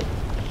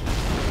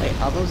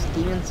 Wait, are those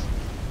demons?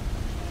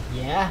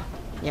 Yeah.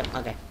 Yep,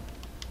 okay.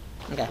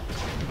 Okay.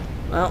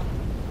 Well,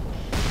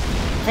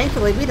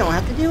 thankfully we don't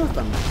have to deal with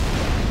them.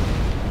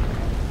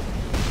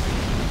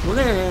 We're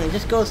gonna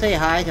just go say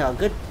hi to our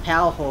good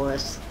pal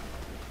Horus,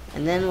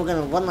 and then we're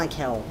gonna run like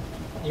hell.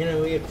 You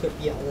know, we equip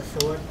the other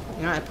sword.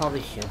 You know, I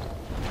probably should.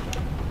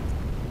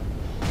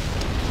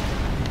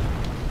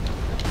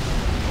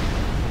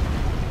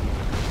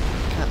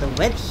 God, the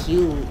red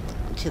hue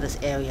to this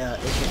area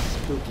is just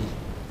spooky.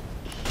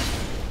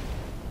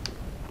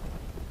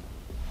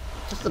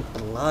 Just the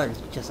blood,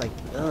 just like,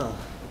 ugh.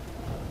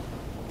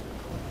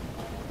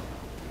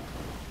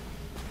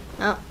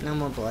 Oh, no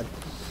more blood.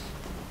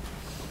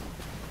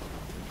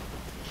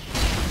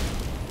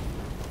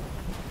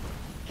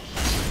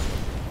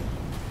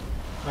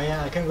 Oh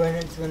yeah, I can go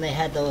in when they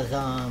had those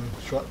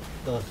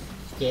those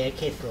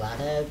staircase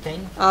ladder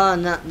things. Oh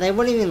no, they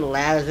weren't even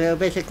ladders. They were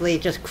basically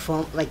just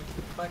like.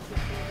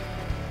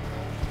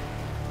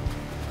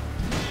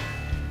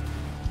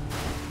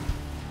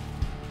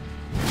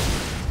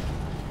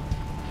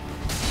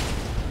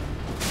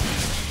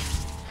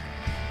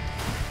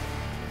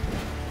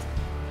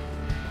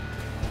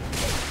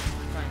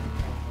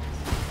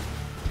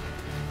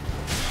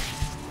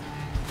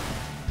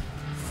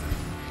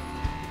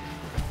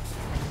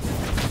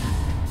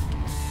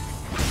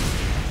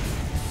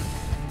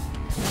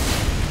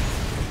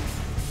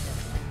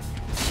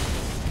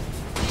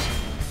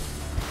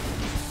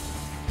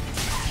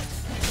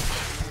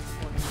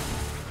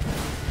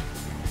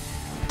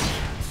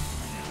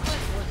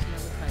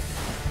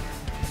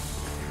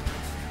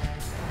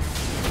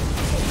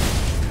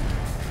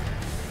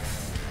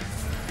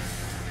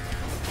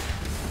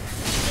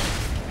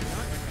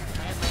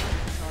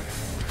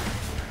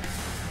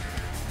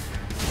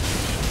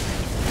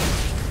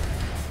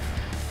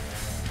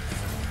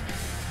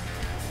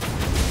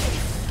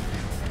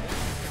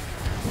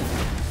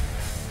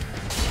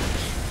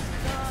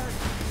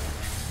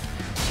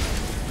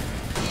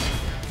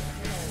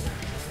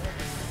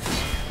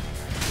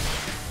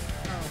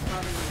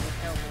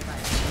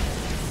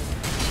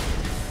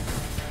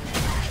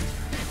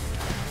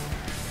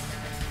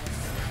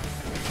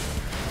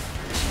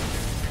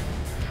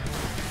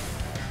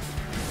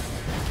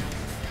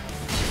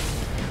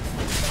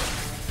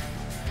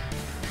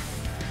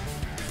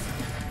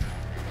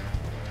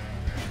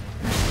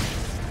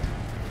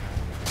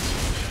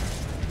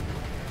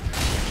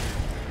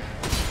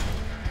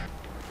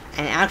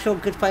 An actual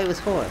good fight with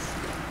Horus.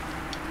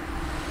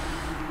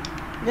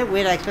 Is it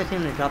weird? I expect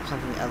him to drop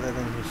something other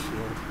than his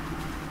shield.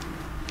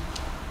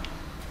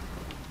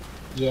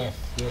 Yes,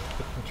 you're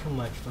expecting too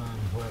much from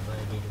whoever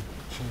did the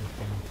change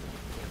thing.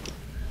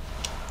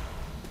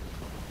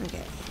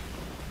 Okay.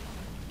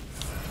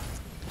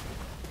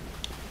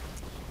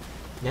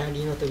 Now do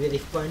you know what the really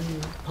fun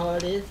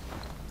part is?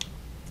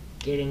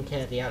 Getting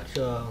to the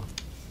actual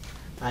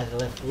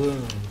Azalith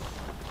rooms.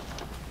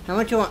 How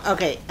much you want?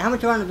 Okay, how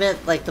much you want to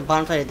bet like the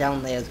bonfire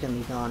down there is gonna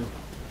be gone?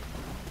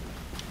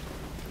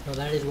 Well,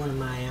 that is one of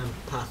my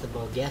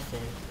possible guesses.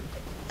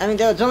 I mean,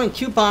 there's only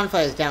 2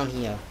 bonfires down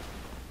here.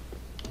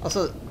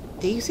 Also,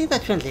 do you see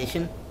that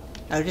transition?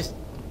 I was just...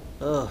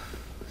 ugh,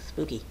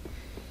 spooky.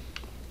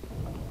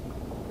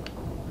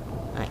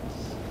 Alright.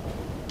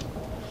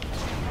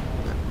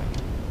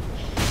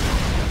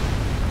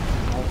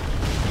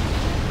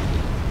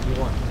 You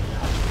want me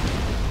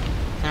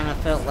to? Kinda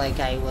felt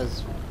like I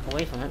was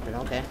away from it, but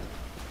okay.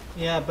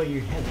 Yeah, but you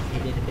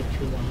hesitated a bit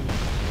too long.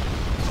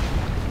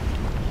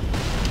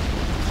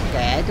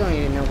 Okay, I don't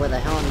even know where the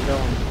hell I'm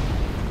going.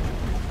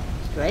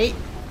 Straight?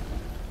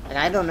 Like,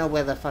 I don't know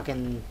where the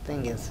fucking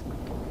thing is.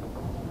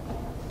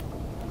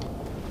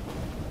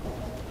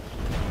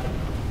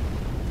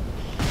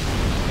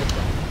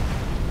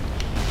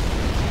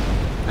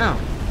 Oh,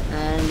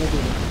 and the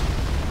demon.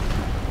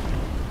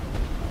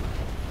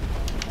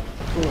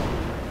 Cool.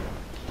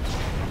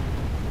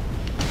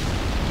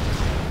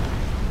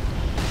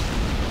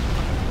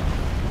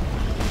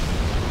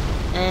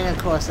 And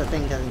of course the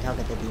thing doesn't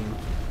target the demon.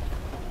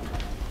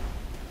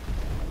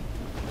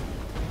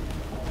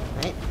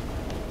 Right?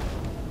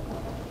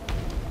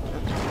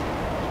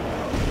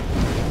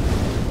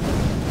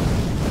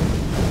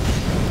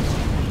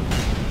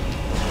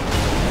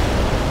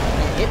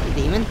 And hit the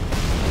demon.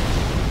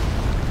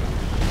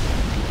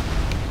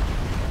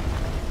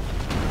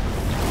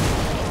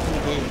 He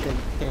did a good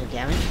bit of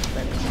damage,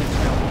 but it's good to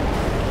know.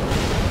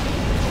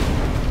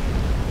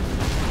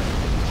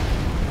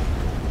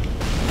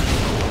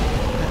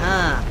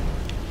 Ah.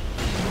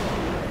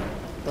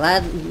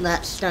 Glad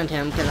that stunned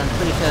him, because I'm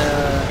pretty sure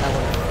that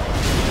would...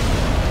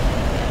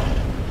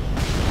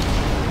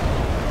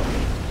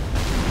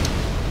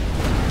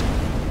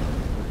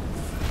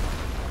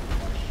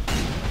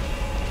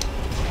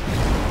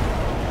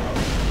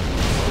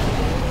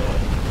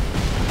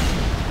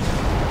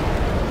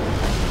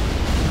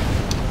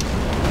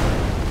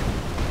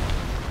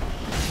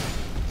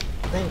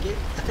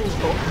 I think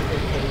both have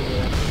been hitting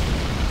you.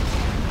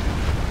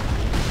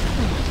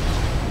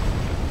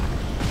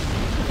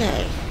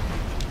 Okay.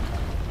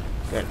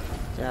 Good.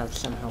 So I have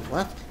some health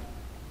left.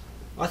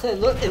 Also, it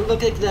looked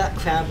like that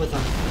crab was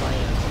on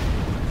fire.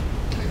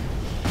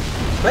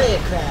 Fire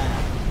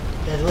crab!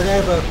 That's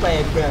whatever a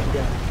fire crab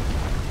does.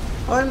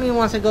 Part of me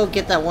wants to go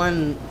get that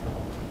one,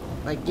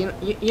 like, you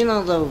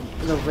know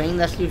the ring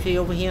that's usually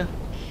over here?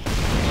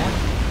 Yeah?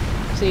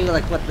 See,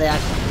 like, what the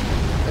actual,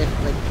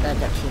 like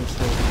that seems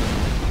to.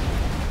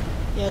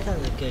 Yeah, that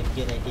sounds like a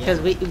good idea. Because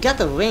we got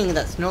the ring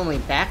that's normally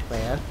back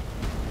there.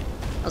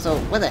 Also,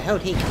 where the hell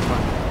did he come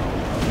from?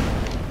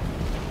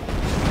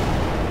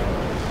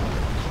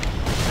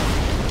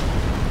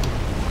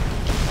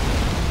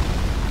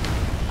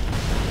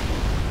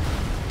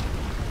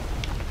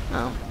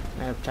 Oh,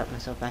 I've trapped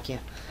myself back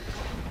here.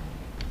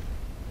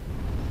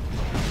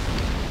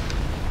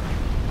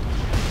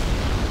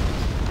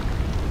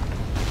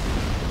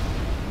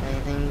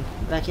 Anything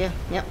back here?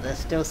 Yep, there's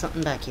still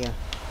something back here.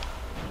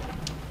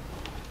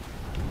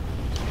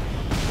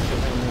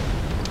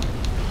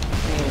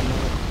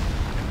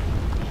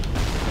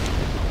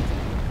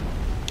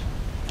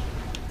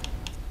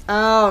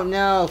 Oh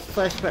no,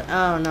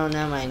 oh no,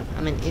 never mind.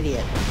 I'm an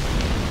idiot.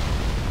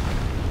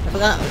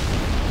 I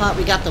thought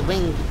we got the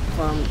ring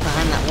from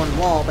behind that one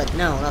wall, but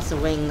no, that's the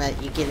ring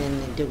that you get in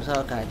the Duke's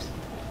Archives.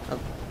 Or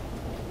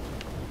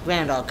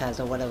Grand Archives,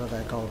 or whatever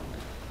they're called.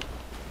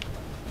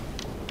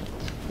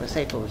 We're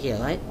safe over here,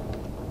 right?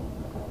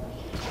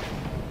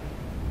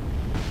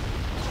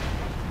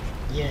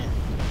 Yeah.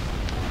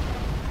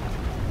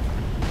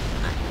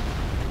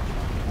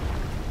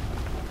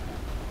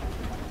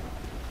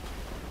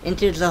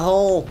 Into the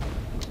hole!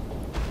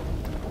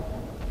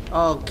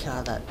 Oh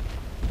god, that...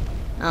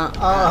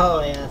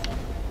 Oh, yeah.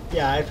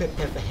 Yeah, I picked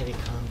up a heavy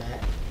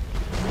combat.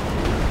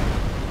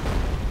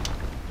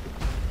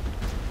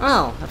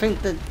 Oh, I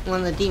think that one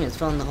of the demons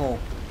fell in the hole.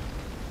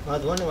 Well, I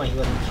was wondering why he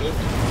wasn't chasing.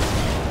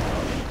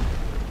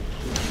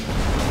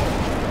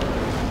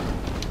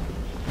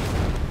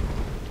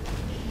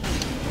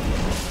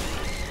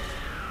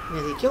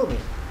 Because he killed me.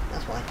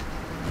 That's why.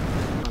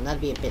 Oh,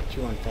 that'd be a bit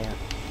too unfair.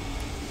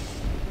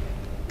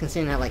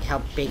 Considering like how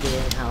big it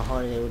is and how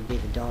hard it would be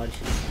to dodge.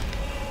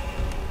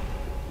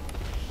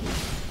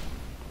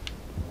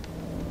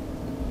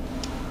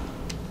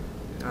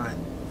 Alright.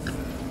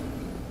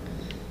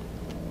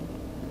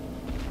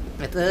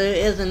 If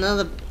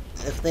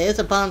there is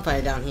a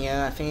bonfire down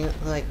here, I feel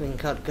like we can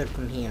call it good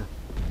from here.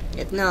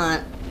 If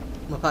not,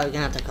 we're probably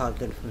gonna have to call it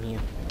good from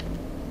here.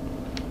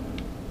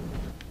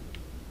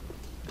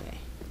 Okay.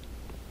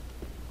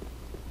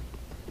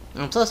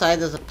 I'm so sorry,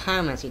 there's a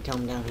pyromancy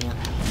tome down here.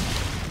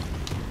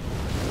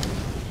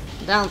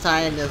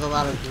 Downside, there's a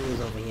lot of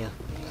ghouls over here.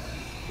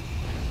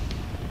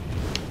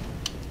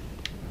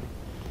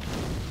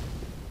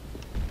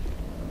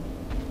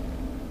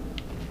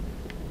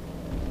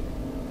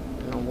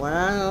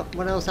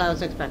 What else I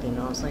was expecting,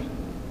 honestly.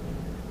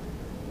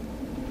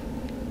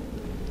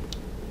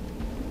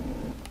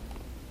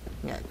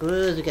 We got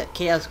ghouls, we got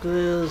chaos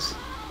ghouls.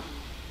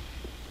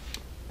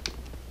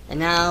 And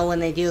now when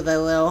they do the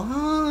little,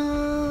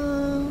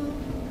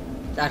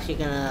 it's actually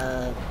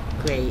gonna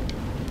create,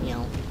 you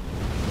know,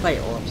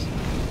 fire orbs.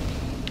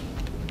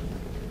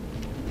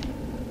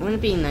 Wouldn't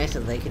it be nice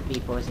if they could be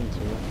poisoned too?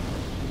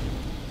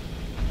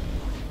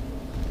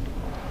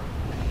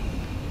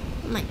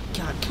 Oh my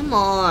god, come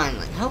on!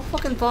 Like, how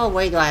fucking far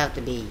away do I have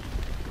to be?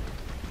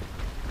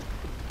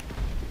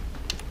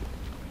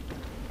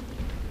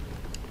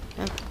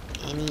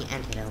 Any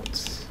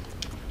antidotes?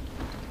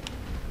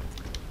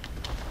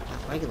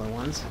 Not regular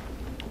ones.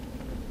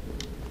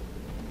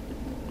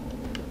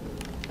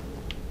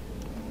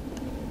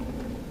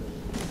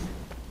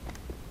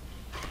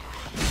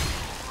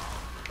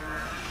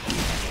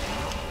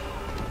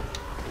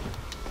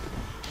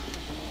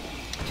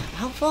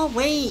 How far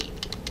away?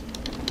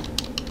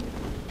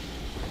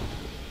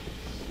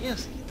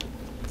 Yes.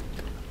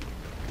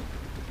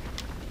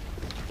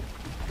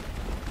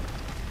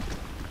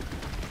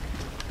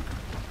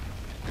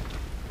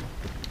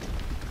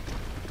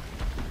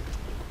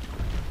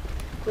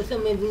 For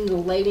some reason, the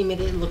lady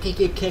made it look like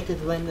your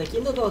character's wearing, like,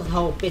 you know those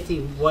whole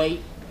basically white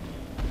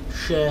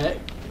shirt,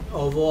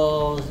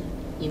 overalls,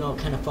 you know,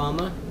 kind of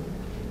farmer?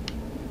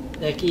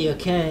 Like you're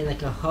carrying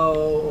like a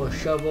hoe or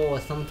shovel or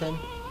something?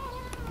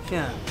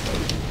 Sure.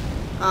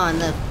 Oh,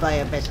 and the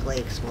fire basically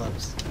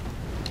explodes.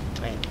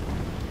 Right.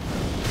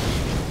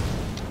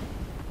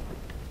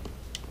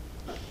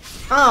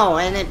 Oh,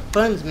 and it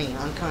burns me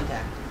on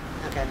contact.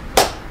 Okay.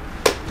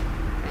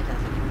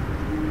 Fantastic.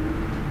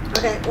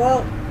 Okay,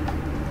 well,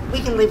 we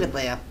can leave it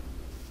there.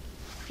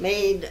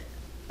 Made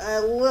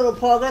a little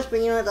progress, but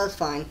you know what, that's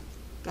fine.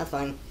 That's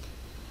fine.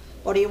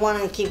 Or do you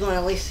want to keep going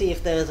at least see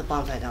if there is a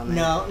bonfire down there?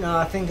 No,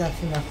 I think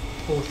that's enough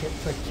bullshit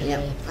for today.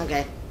 Yep,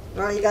 okay.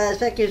 Well, you guys,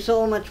 thank you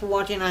so much for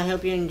watching. I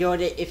hope you enjoyed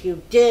it. If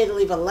you did,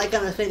 leave a like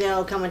on this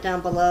video, comment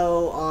down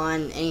below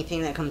on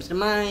anything that comes to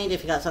mind.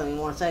 If you got something you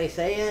want to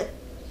say it.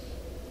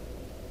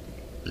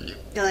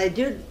 Because I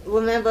do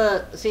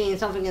remember seeing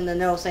something in the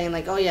notes saying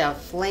like, oh yeah,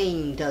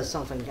 flame does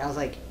something. I was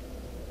like,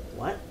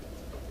 what?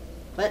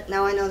 But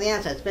now I know the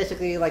answer. It's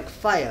basically like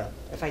fire.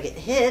 If I get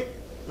hit,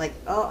 like,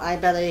 oh, I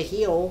better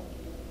heal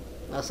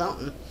or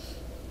something.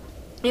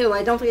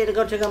 Anyway, don't forget to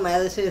go check out my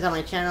other series on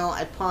my channel.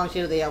 I promise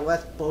you they are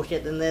less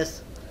bullshit than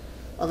this.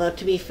 Although,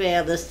 to be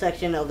fair, this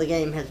section of the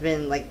game has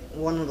been, like,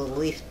 one of the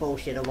least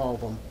bullshit of all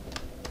of them.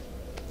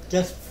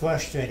 Just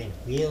frustrating.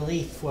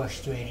 Really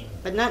frustrating.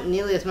 But not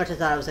nearly as much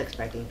as I was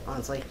expecting,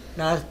 honestly.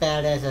 Not as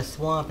bad as a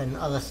swamp and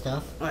other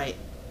stuff. Right.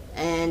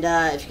 And,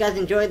 if you guys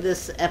enjoyed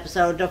this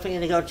episode, don't forget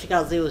to go check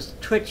out Zero's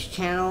Twitch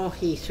channel.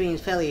 He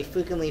streams fairly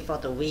frequently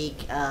throughout the week.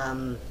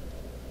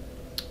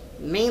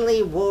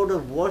 Mainly World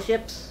of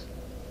Warships.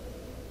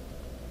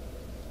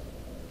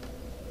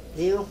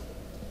 Zero?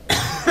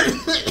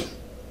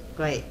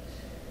 Great.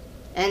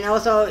 And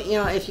also, you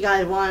know, if you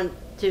guys want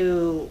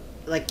to,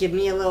 like, give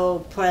me a little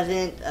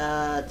present,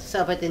 to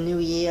celebrate the new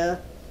year,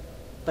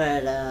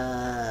 but,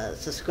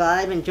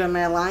 subscribe and join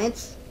my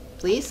alliance,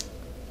 please?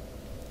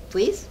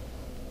 Please?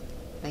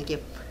 Thank you.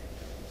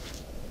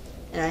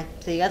 Anyway,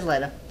 see you guys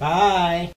later. Bye.